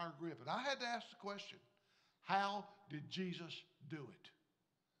that entire grip. And I had to ask the question, how did Jesus do it?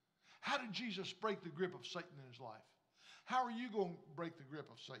 How did Jesus break the grip of Satan in his life? How are you going to break the grip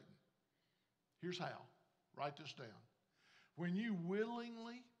of Satan? Here's how. Write this down. When you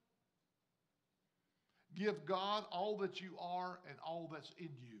willingly give God all that you are and all that's in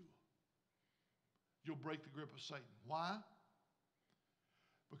you, you'll break the grip of Satan. Why?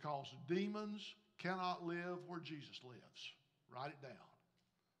 Because demons cannot live where Jesus lives. Write it down.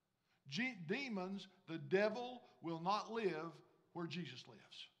 Demons, the devil, will not live where Jesus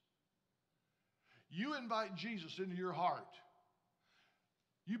lives. You invite Jesus into your heart.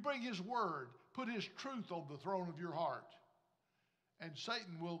 You bring his word, put his truth on the throne of your heart, and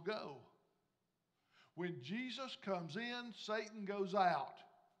Satan will go. When Jesus comes in, Satan goes out.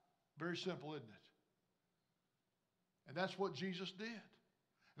 Very simple, isn't it? And that's what Jesus did.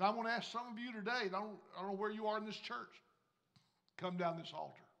 And I want to ask some of you today, I don't know where you are in this church, come down this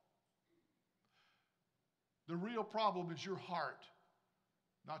altar. The real problem is your heart,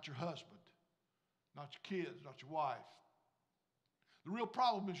 not your husband, not your kids, not your wife. The real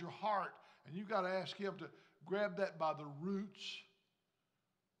problem is your heart, and you've got to ask him to grab that by the roots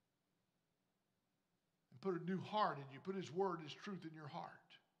and put a new heart in you, put his word, his truth in your heart.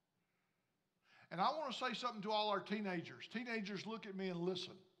 And I want to say something to all our teenagers. Teenagers, look at me and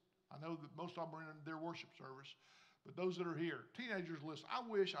listen. I know that most of them are in their worship service, but those that are here, teenagers, listen. I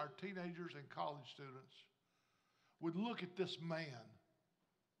wish our teenagers and college students would look at this man,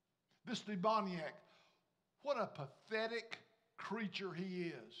 this demoniac. What a pathetic creature he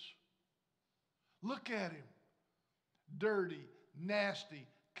is. Look at him. Dirty, nasty,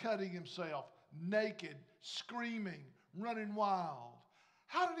 cutting himself, naked, screaming, running wild.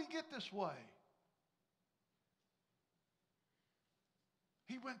 How did he get this way?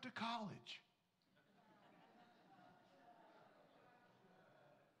 He went to college.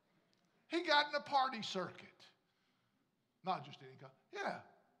 He got in the party circuit. Not just any kind. Yeah.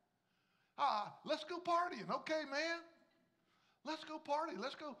 Let's go partying. Okay, man. Let's go party.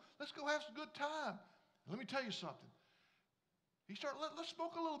 Let's go have some good time. Let me tell you something. He started, let's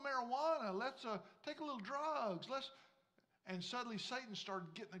smoke a little marijuana. Let's take a little drugs. And suddenly Satan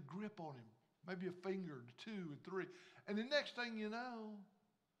started getting a grip on him. Maybe a finger, 2 and 3. And the next thing you know,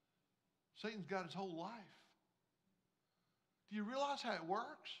 Satan's got his whole life. Do you realize how it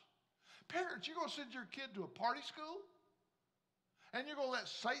works? Parents, you're going to send your kid to a party school? And you're going to let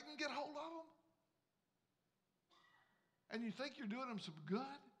Satan get hold of them? And you think you're doing them some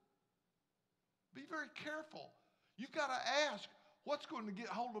good? Be very careful. You've got to ask, what's going to get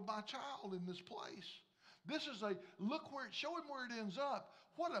hold of my child in this place? This is show him where it ends up.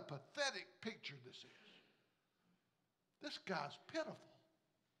 What a pathetic picture this is. This guy's pitiful.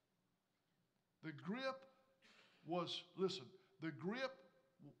 The grip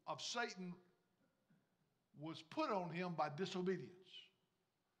of Satan was put on him by disobedience.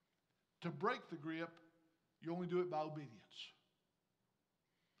 To break the grip, you only do it by obedience.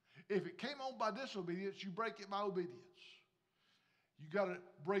 If it came on by disobedience, you break it by obedience. You got to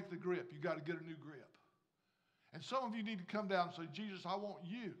break the grip. You got to get a new grip. And some of you need to come down and say, Jesus, I want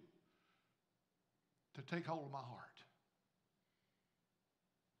you to take hold of my heart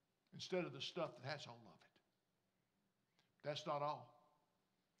instead of the stuff that has hold of it. That's not all.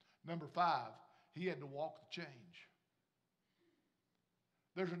 Number 5, he had to walk the change.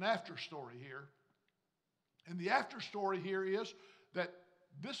 There's an after story here. And the after story here is that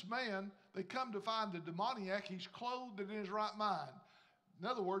this man, they come to find the demoniac, he's clothed and in his right mind. In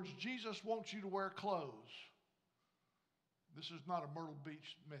other words, Jesus wants you to wear clothes. This is not a Myrtle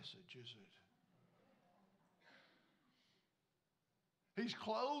Beach message, is it? He's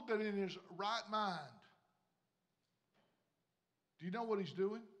clothed and in his right mind. Do you know what he's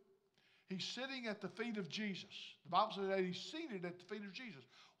doing? He's sitting at the feet of Jesus. The Bible says that he's seated at the feet of Jesus.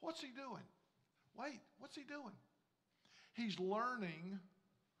 What's he doing? Wait, what's he doing? He's learning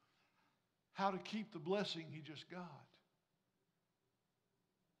how to keep the blessing he just got.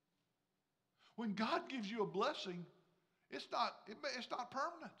 When God gives you a blessing, it's not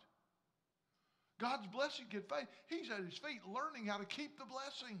permanent. God's blessing can fade. He's at his feet learning how to keep the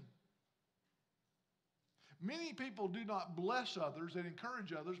blessing. Many people do not bless others and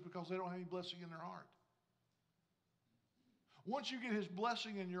encourage others because they don't have any blessing in their heart. Once you get his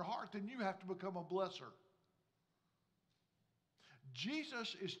blessing in your heart, then you have to become a blesser.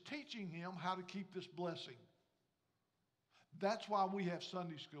 Jesus is teaching him how to keep this blessing. That's why we have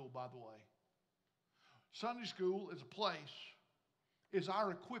Sunday school, by the way. Sunday school is a place, is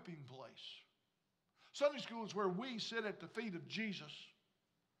our equipping place. Sunday school is where we sit at the feet of Jesus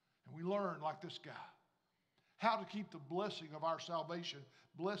and we learn, like this guy, how to keep the blessing of our salvation,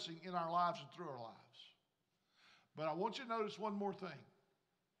 blessing in our lives and through our lives. But I want you to notice one more thing.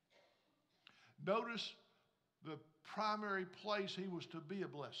 Notice the primary place he was to be a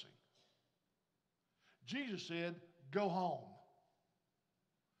blessing. Jesus said, go home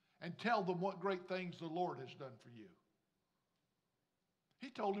and tell them what great things the Lord has done for you. He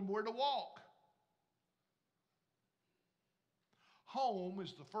told him where to walk. Home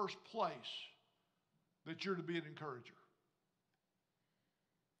is the first place that you're to be an encourager.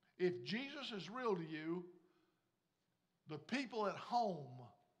 If Jesus is real to you, the people at home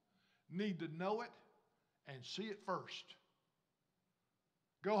need to know it and see it first.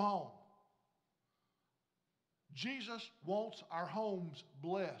 Go home. Jesus wants our homes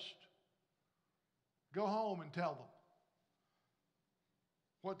blessed. Go home and tell them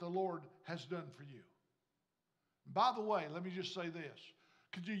what the Lord has done for you. By the way, let me just say this.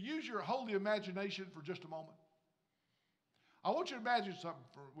 Could you use your holy imagination for just a moment? I want you to imagine something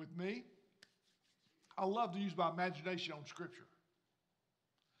with me. I love to use my imagination on Scripture.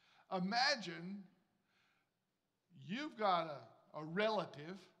 Imagine you've got a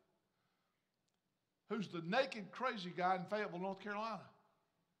relative who's the naked, crazy guy in Fayetteville, North Carolina.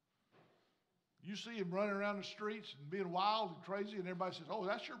 You see him running around the streets and being wild and crazy, and everybody says, oh,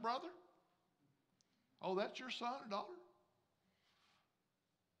 that's your brother? Oh, that's your son or daughter?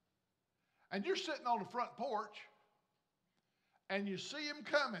 And you're sitting on the front porch, and you see him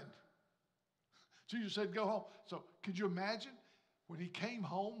coming. Jesus said, go home. So could you imagine when he came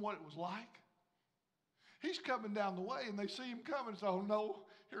home what it was like? He's coming down the way, and they see him coming. So, oh, no,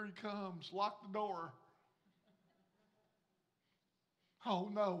 here he comes. Lock the door. Oh,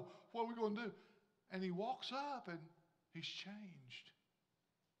 no, what are we going to do? And he walks up, and he's changed.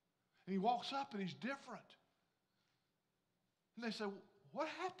 And he walks up, and he's different. And they say, what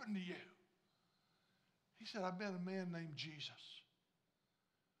happened to you? He said, I met a man named Jesus.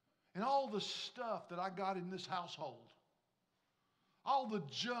 And all the stuff that I got in this household, all the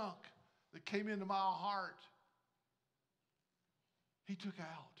junk that came into my heart, He took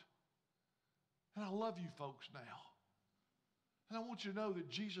out. And I love you folks now. And I want you to know that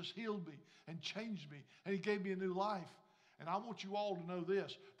Jesus healed me and changed me, and He gave me a new life. And I want you all to know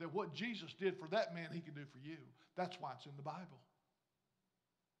this, that what Jesus did for that man, He can do for you. That's why it's in the Bible.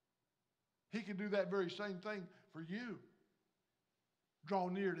 He can do that very same thing for you. Draw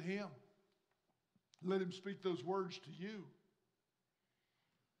near to Him. Let Him speak those words to you.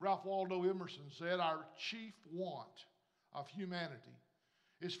 Ralph Waldo Emerson said, our chief want of humanity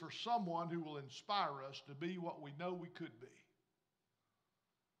is for someone who will inspire us to be what we know we could be.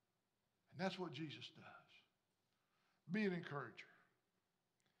 And that's what Jesus does. Be an encourager.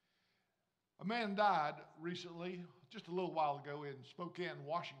 A man died recently, just a little while ago, in Spokane,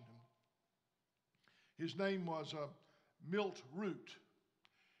 Washington. His name was Milt Root.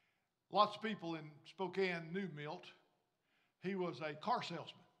 Lots of people in Spokane knew Milt. He was a car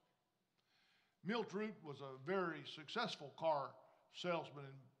salesman. Milt Root was a very successful car salesman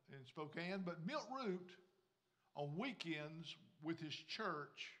in Spokane, but Milt Root, on weekends with his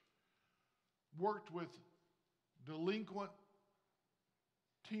church, worked with delinquent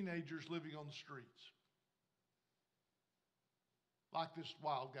teenagers living on the streets. Like this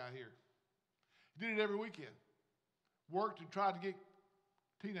wild guy here. He did it every weekend. Worked and tried to get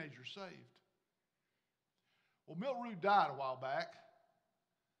teenagers saved. Well, Milt Root died a while back.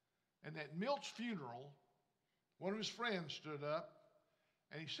 And at Milt's funeral, one of his friends stood up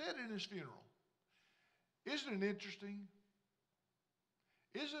and he said in his funeral, isn't it interesting?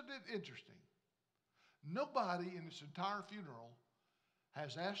 Isn't it interesting? Nobody in this entire funeral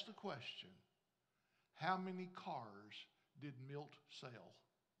has asked the question, how many cars did Milt sell?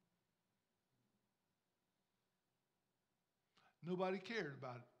 Nobody cared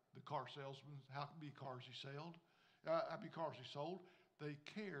about the car salesman, how many cars he sold. They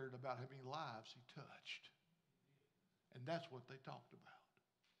cared about how many lives he touched. And that's what they talked about.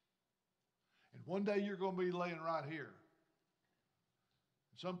 And one day you're going to be laying right here.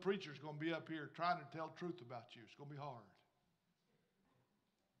 And some preacher's going to be up here trying to tell truth about you. It's going to be hard.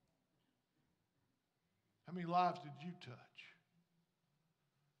 How many lives did you touch?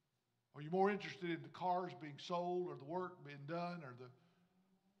 Are you more interested in the cars being sold or the work being done or the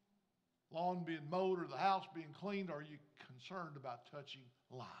lawn being mowed or the house being cleaned? Or are you concerned about touching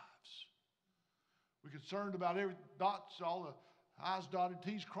lives? We're concerned about every dots, all the I's dotted,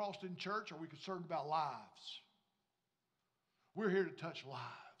 T's crossed in church. Or are we concerned about lives? We're here to touch lives.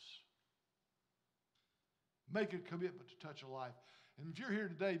 Make a commitment to touch a life. And if you're here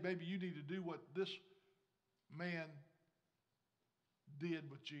today, maybe you need to do what this man did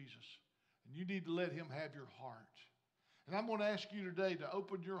with Jesus. And you need to let him have your heart. And I'm going to ask you today to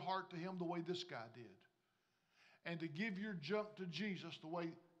open your heart to him the way this guy did. And to give your junk to Jesus the way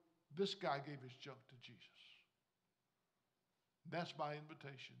this guy gave his junk to Jesus. That's my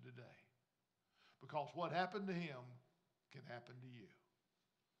invitation today. Because what happened to him can happen to you.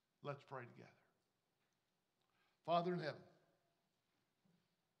 Let's pray together. Father in heaven,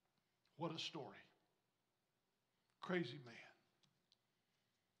 what a story. Crazy man.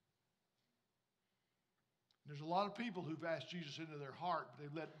 There's a lot of people who've asked Jesus into their heart, but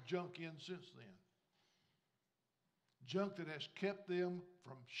they've let junk in since then. Junk that has kept them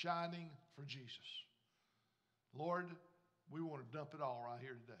from shining for Jesus. Lord, we want to dump it all right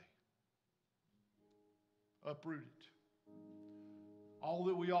here today. Uproot it. All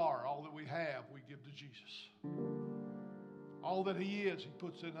that we are, all that we have, we give to Jesus. All that he is, he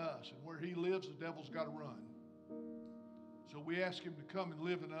puts in us. And where he lives, the devil's got to run. So we ask him to come and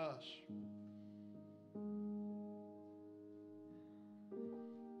live in us.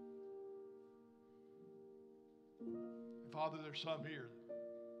 And Father, there's some here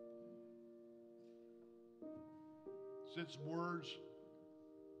that said some words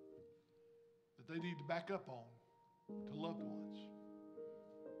that they need to back up on to loved ones.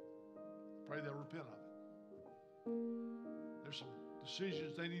 Pray they'll repent of it. There's some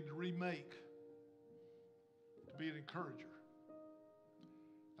decisions they need to remake to be an encourager.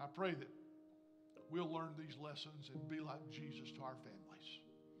 I pray that we'll learn these lessons and be like Jesus to our families,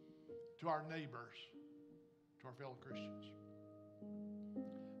 to our neighbors, to our fellow Christians.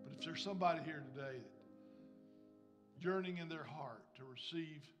 But if there's somebody here today that yearning in their heart to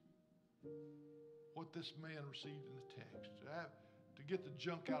receive what this man received in the text, to get the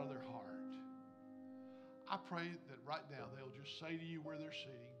junk out of their heart, I pray that right now they'll just say to you where they're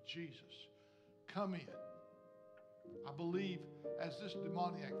sitting, Jesus, come in. I believe as this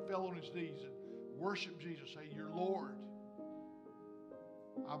demoniac fell on his knees and worshiped Jesus, say, you're Lord.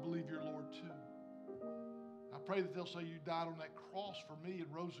 I believe you're Lord too. I pray that they'll say you died on that cross for me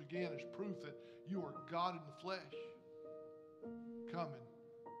and rose again as proof that you are God in the flesh. Come and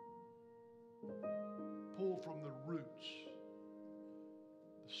pull from the roots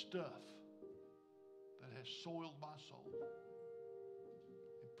the stuff that has soiled my soul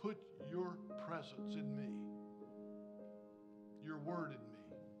and put your presence in me, your word in me,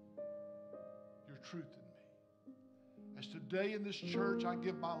 your truth in me. As today in this church I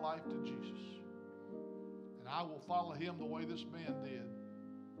give my life to Jesus, and I will follow him the way this man did.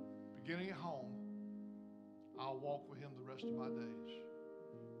 Beginning at home, I'll walk with him the rest of my days,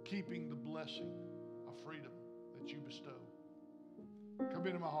 keeping the blessing of freedom that you bestow. Come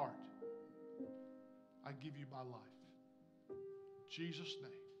into my heart. I give you my life. In Jesus'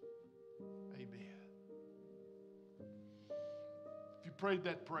 name, amen. If you prayed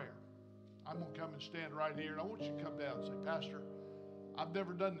that prayer, I'm going to come and stand right here, and I want you to come down and say, Pastor, I've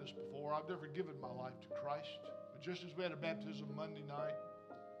never done this before. I've never given my life to Christ. But just as we had a baptism Monday night,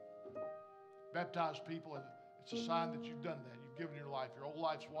 baptized people, it's a sign that you've done that. You've given your life. Your old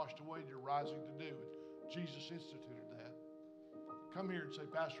life's washed away, and you're rising to new it. Jesus instituted that. Come here and say,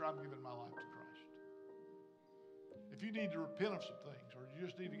 Pastor, I'm giving my life to Christ. If you need to repent of some things, or you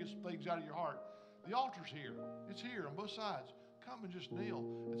just need to get some things out of your heart, the altar's here. It's here on both sides. Come and just kneel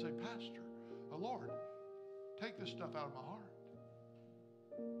and say, Pastor, Lord, take this stuff out of my heart.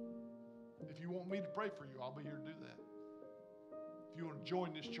 If you want me to pray for you, I'll be here to do that. If you want to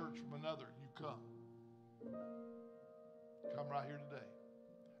join this church from another, you come. Come right here today.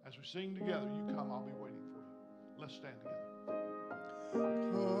 As we sing together, you come, I'll be waiting for you. Let's stand together.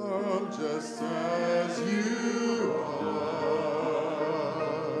 Come just as you are.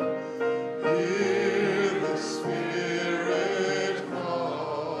 Hear the Spirit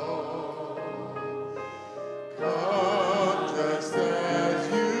call. Come just as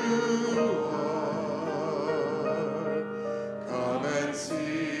you are. Come and see.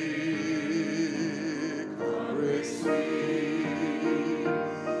 Come receive.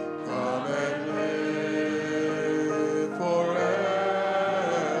 Come and live forever.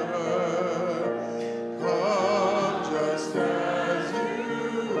 Come just as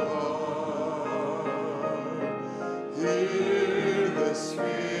you are. Hear the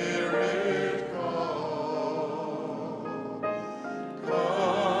Spirit call.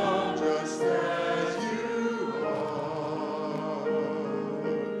 Come just as you are.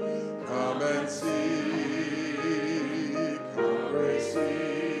 Come and see. Come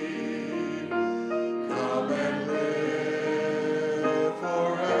receive. Come and live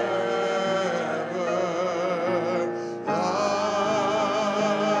forever.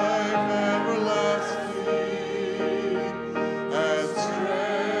 Life everlasting and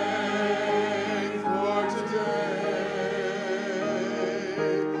strength for today.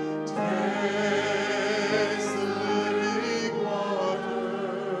 Taste the living water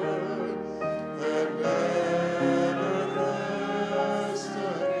and never thirst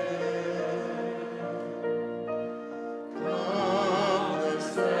again. Come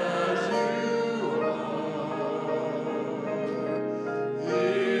just as you are.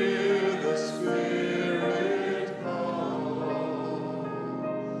 Hear the Spirit call.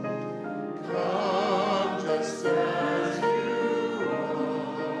 Come just as you are.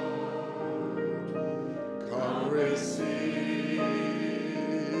 Come receive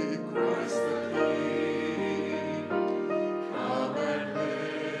Christ the King. Come and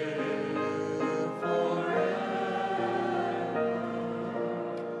live forever.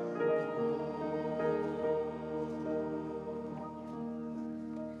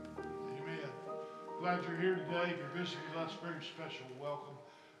 Amen. Glad you're here today. If you're visiting with us, very special welcome.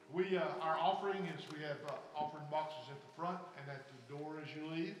 Our offering is we have offering boxes at the front and at the door as you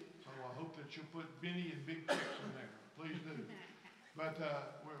leave. So I hope that you'll put Benny and Big Chicks in there. Please do. But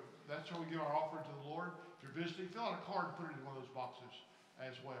that's how we give our offering to the Lord. If you're visiting, fill out a card and put it in one of those boxes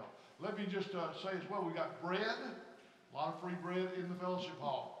as well. Let me just say as well, we got bread, a lot of free bread in the fellowship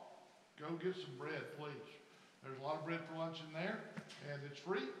hall. Go get some bread, please. There's a lot of bread for lunch in there, and it's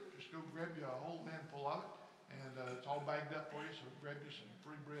free. Just go grab you a whole handful of it, and it's all bagged up for you, so grab you some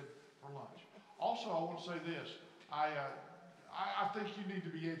free bread for lunch. Also, I want to say this. I think you need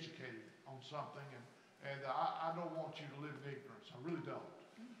to be educated on something, and I don't want you to live in ignorance. I really don't.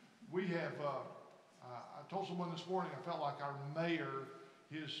 We have, I told someone this morning, I felt like our mayor,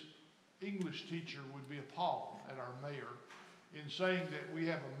 his English teacher would be appalled at our mayor in saying that we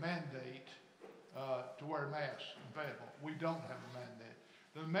have a mandate to wear masks in Fayetteville. We don't have a mandate.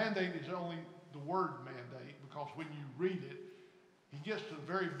 The mandate is only the word mandate, because when you read it, he gets to the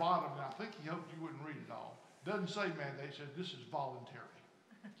very bottom, and I think he hoped you wouldn't read it all. Doesn't say mandate, it says this is voluntary.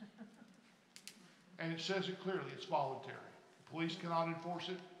 And it says it clearly, it's voluntary. The police cannot enforce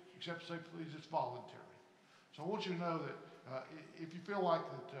it, except to say, please, it's voluntary. So I want you to know that if you feel like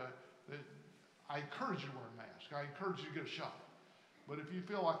that I encourage you to wear a mask. I encourage you to get a shot. But if you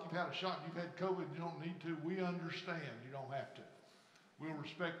feel like you've had a shot and you've had COVID and you don't need to, we understand you don't have to. We'll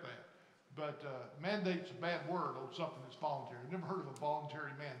respect that. But mandate's a bad word on something that's voluntary. I've never heard of a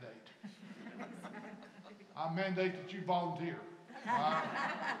voluntary mandate. I mandate that you volunteer.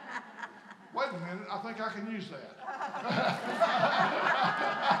 Wait a minute, I think I can use that.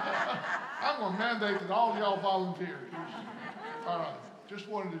 I'm going to mandate that all y'all volunteer. All right, just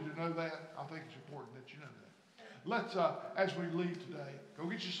wanted you to know that. I think it's important that you know that. Let's, as we leave today, go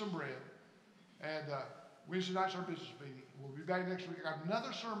get you some bread. And Wednesday night's our business meeting. We'll be back next week. I got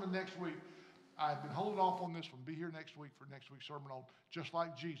another sermon next week. I've been holding off on this one. Be here next week for next week's sermon on Just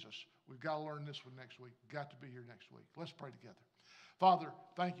Like Jesus. We've got to learn this one next week. Got to be here next week. Let's pray together. Father,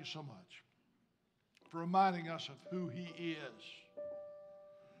 thank you so much for reminding us of who he is.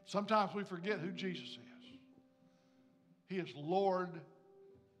 Sometimes we forget who Jesus is. He is Lord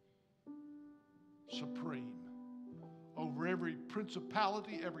supreme over every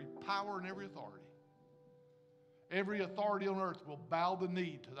principality, every power, and every authority. Every authority on earth will bow the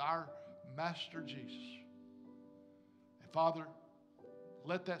knee to our Master Jesus. And Father,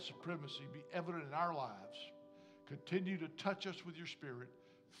 let that supremacy be evident in our lives. Continue to touch us with your Spirit,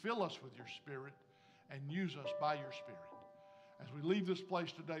 fill us with your Spirit, and use us by your Spirit as we leave this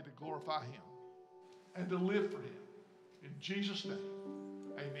place today to glorify him and to live for him. In Jesus' name,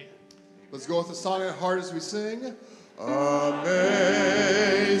 amen. Let's go with the song at heart as we sing. Amen.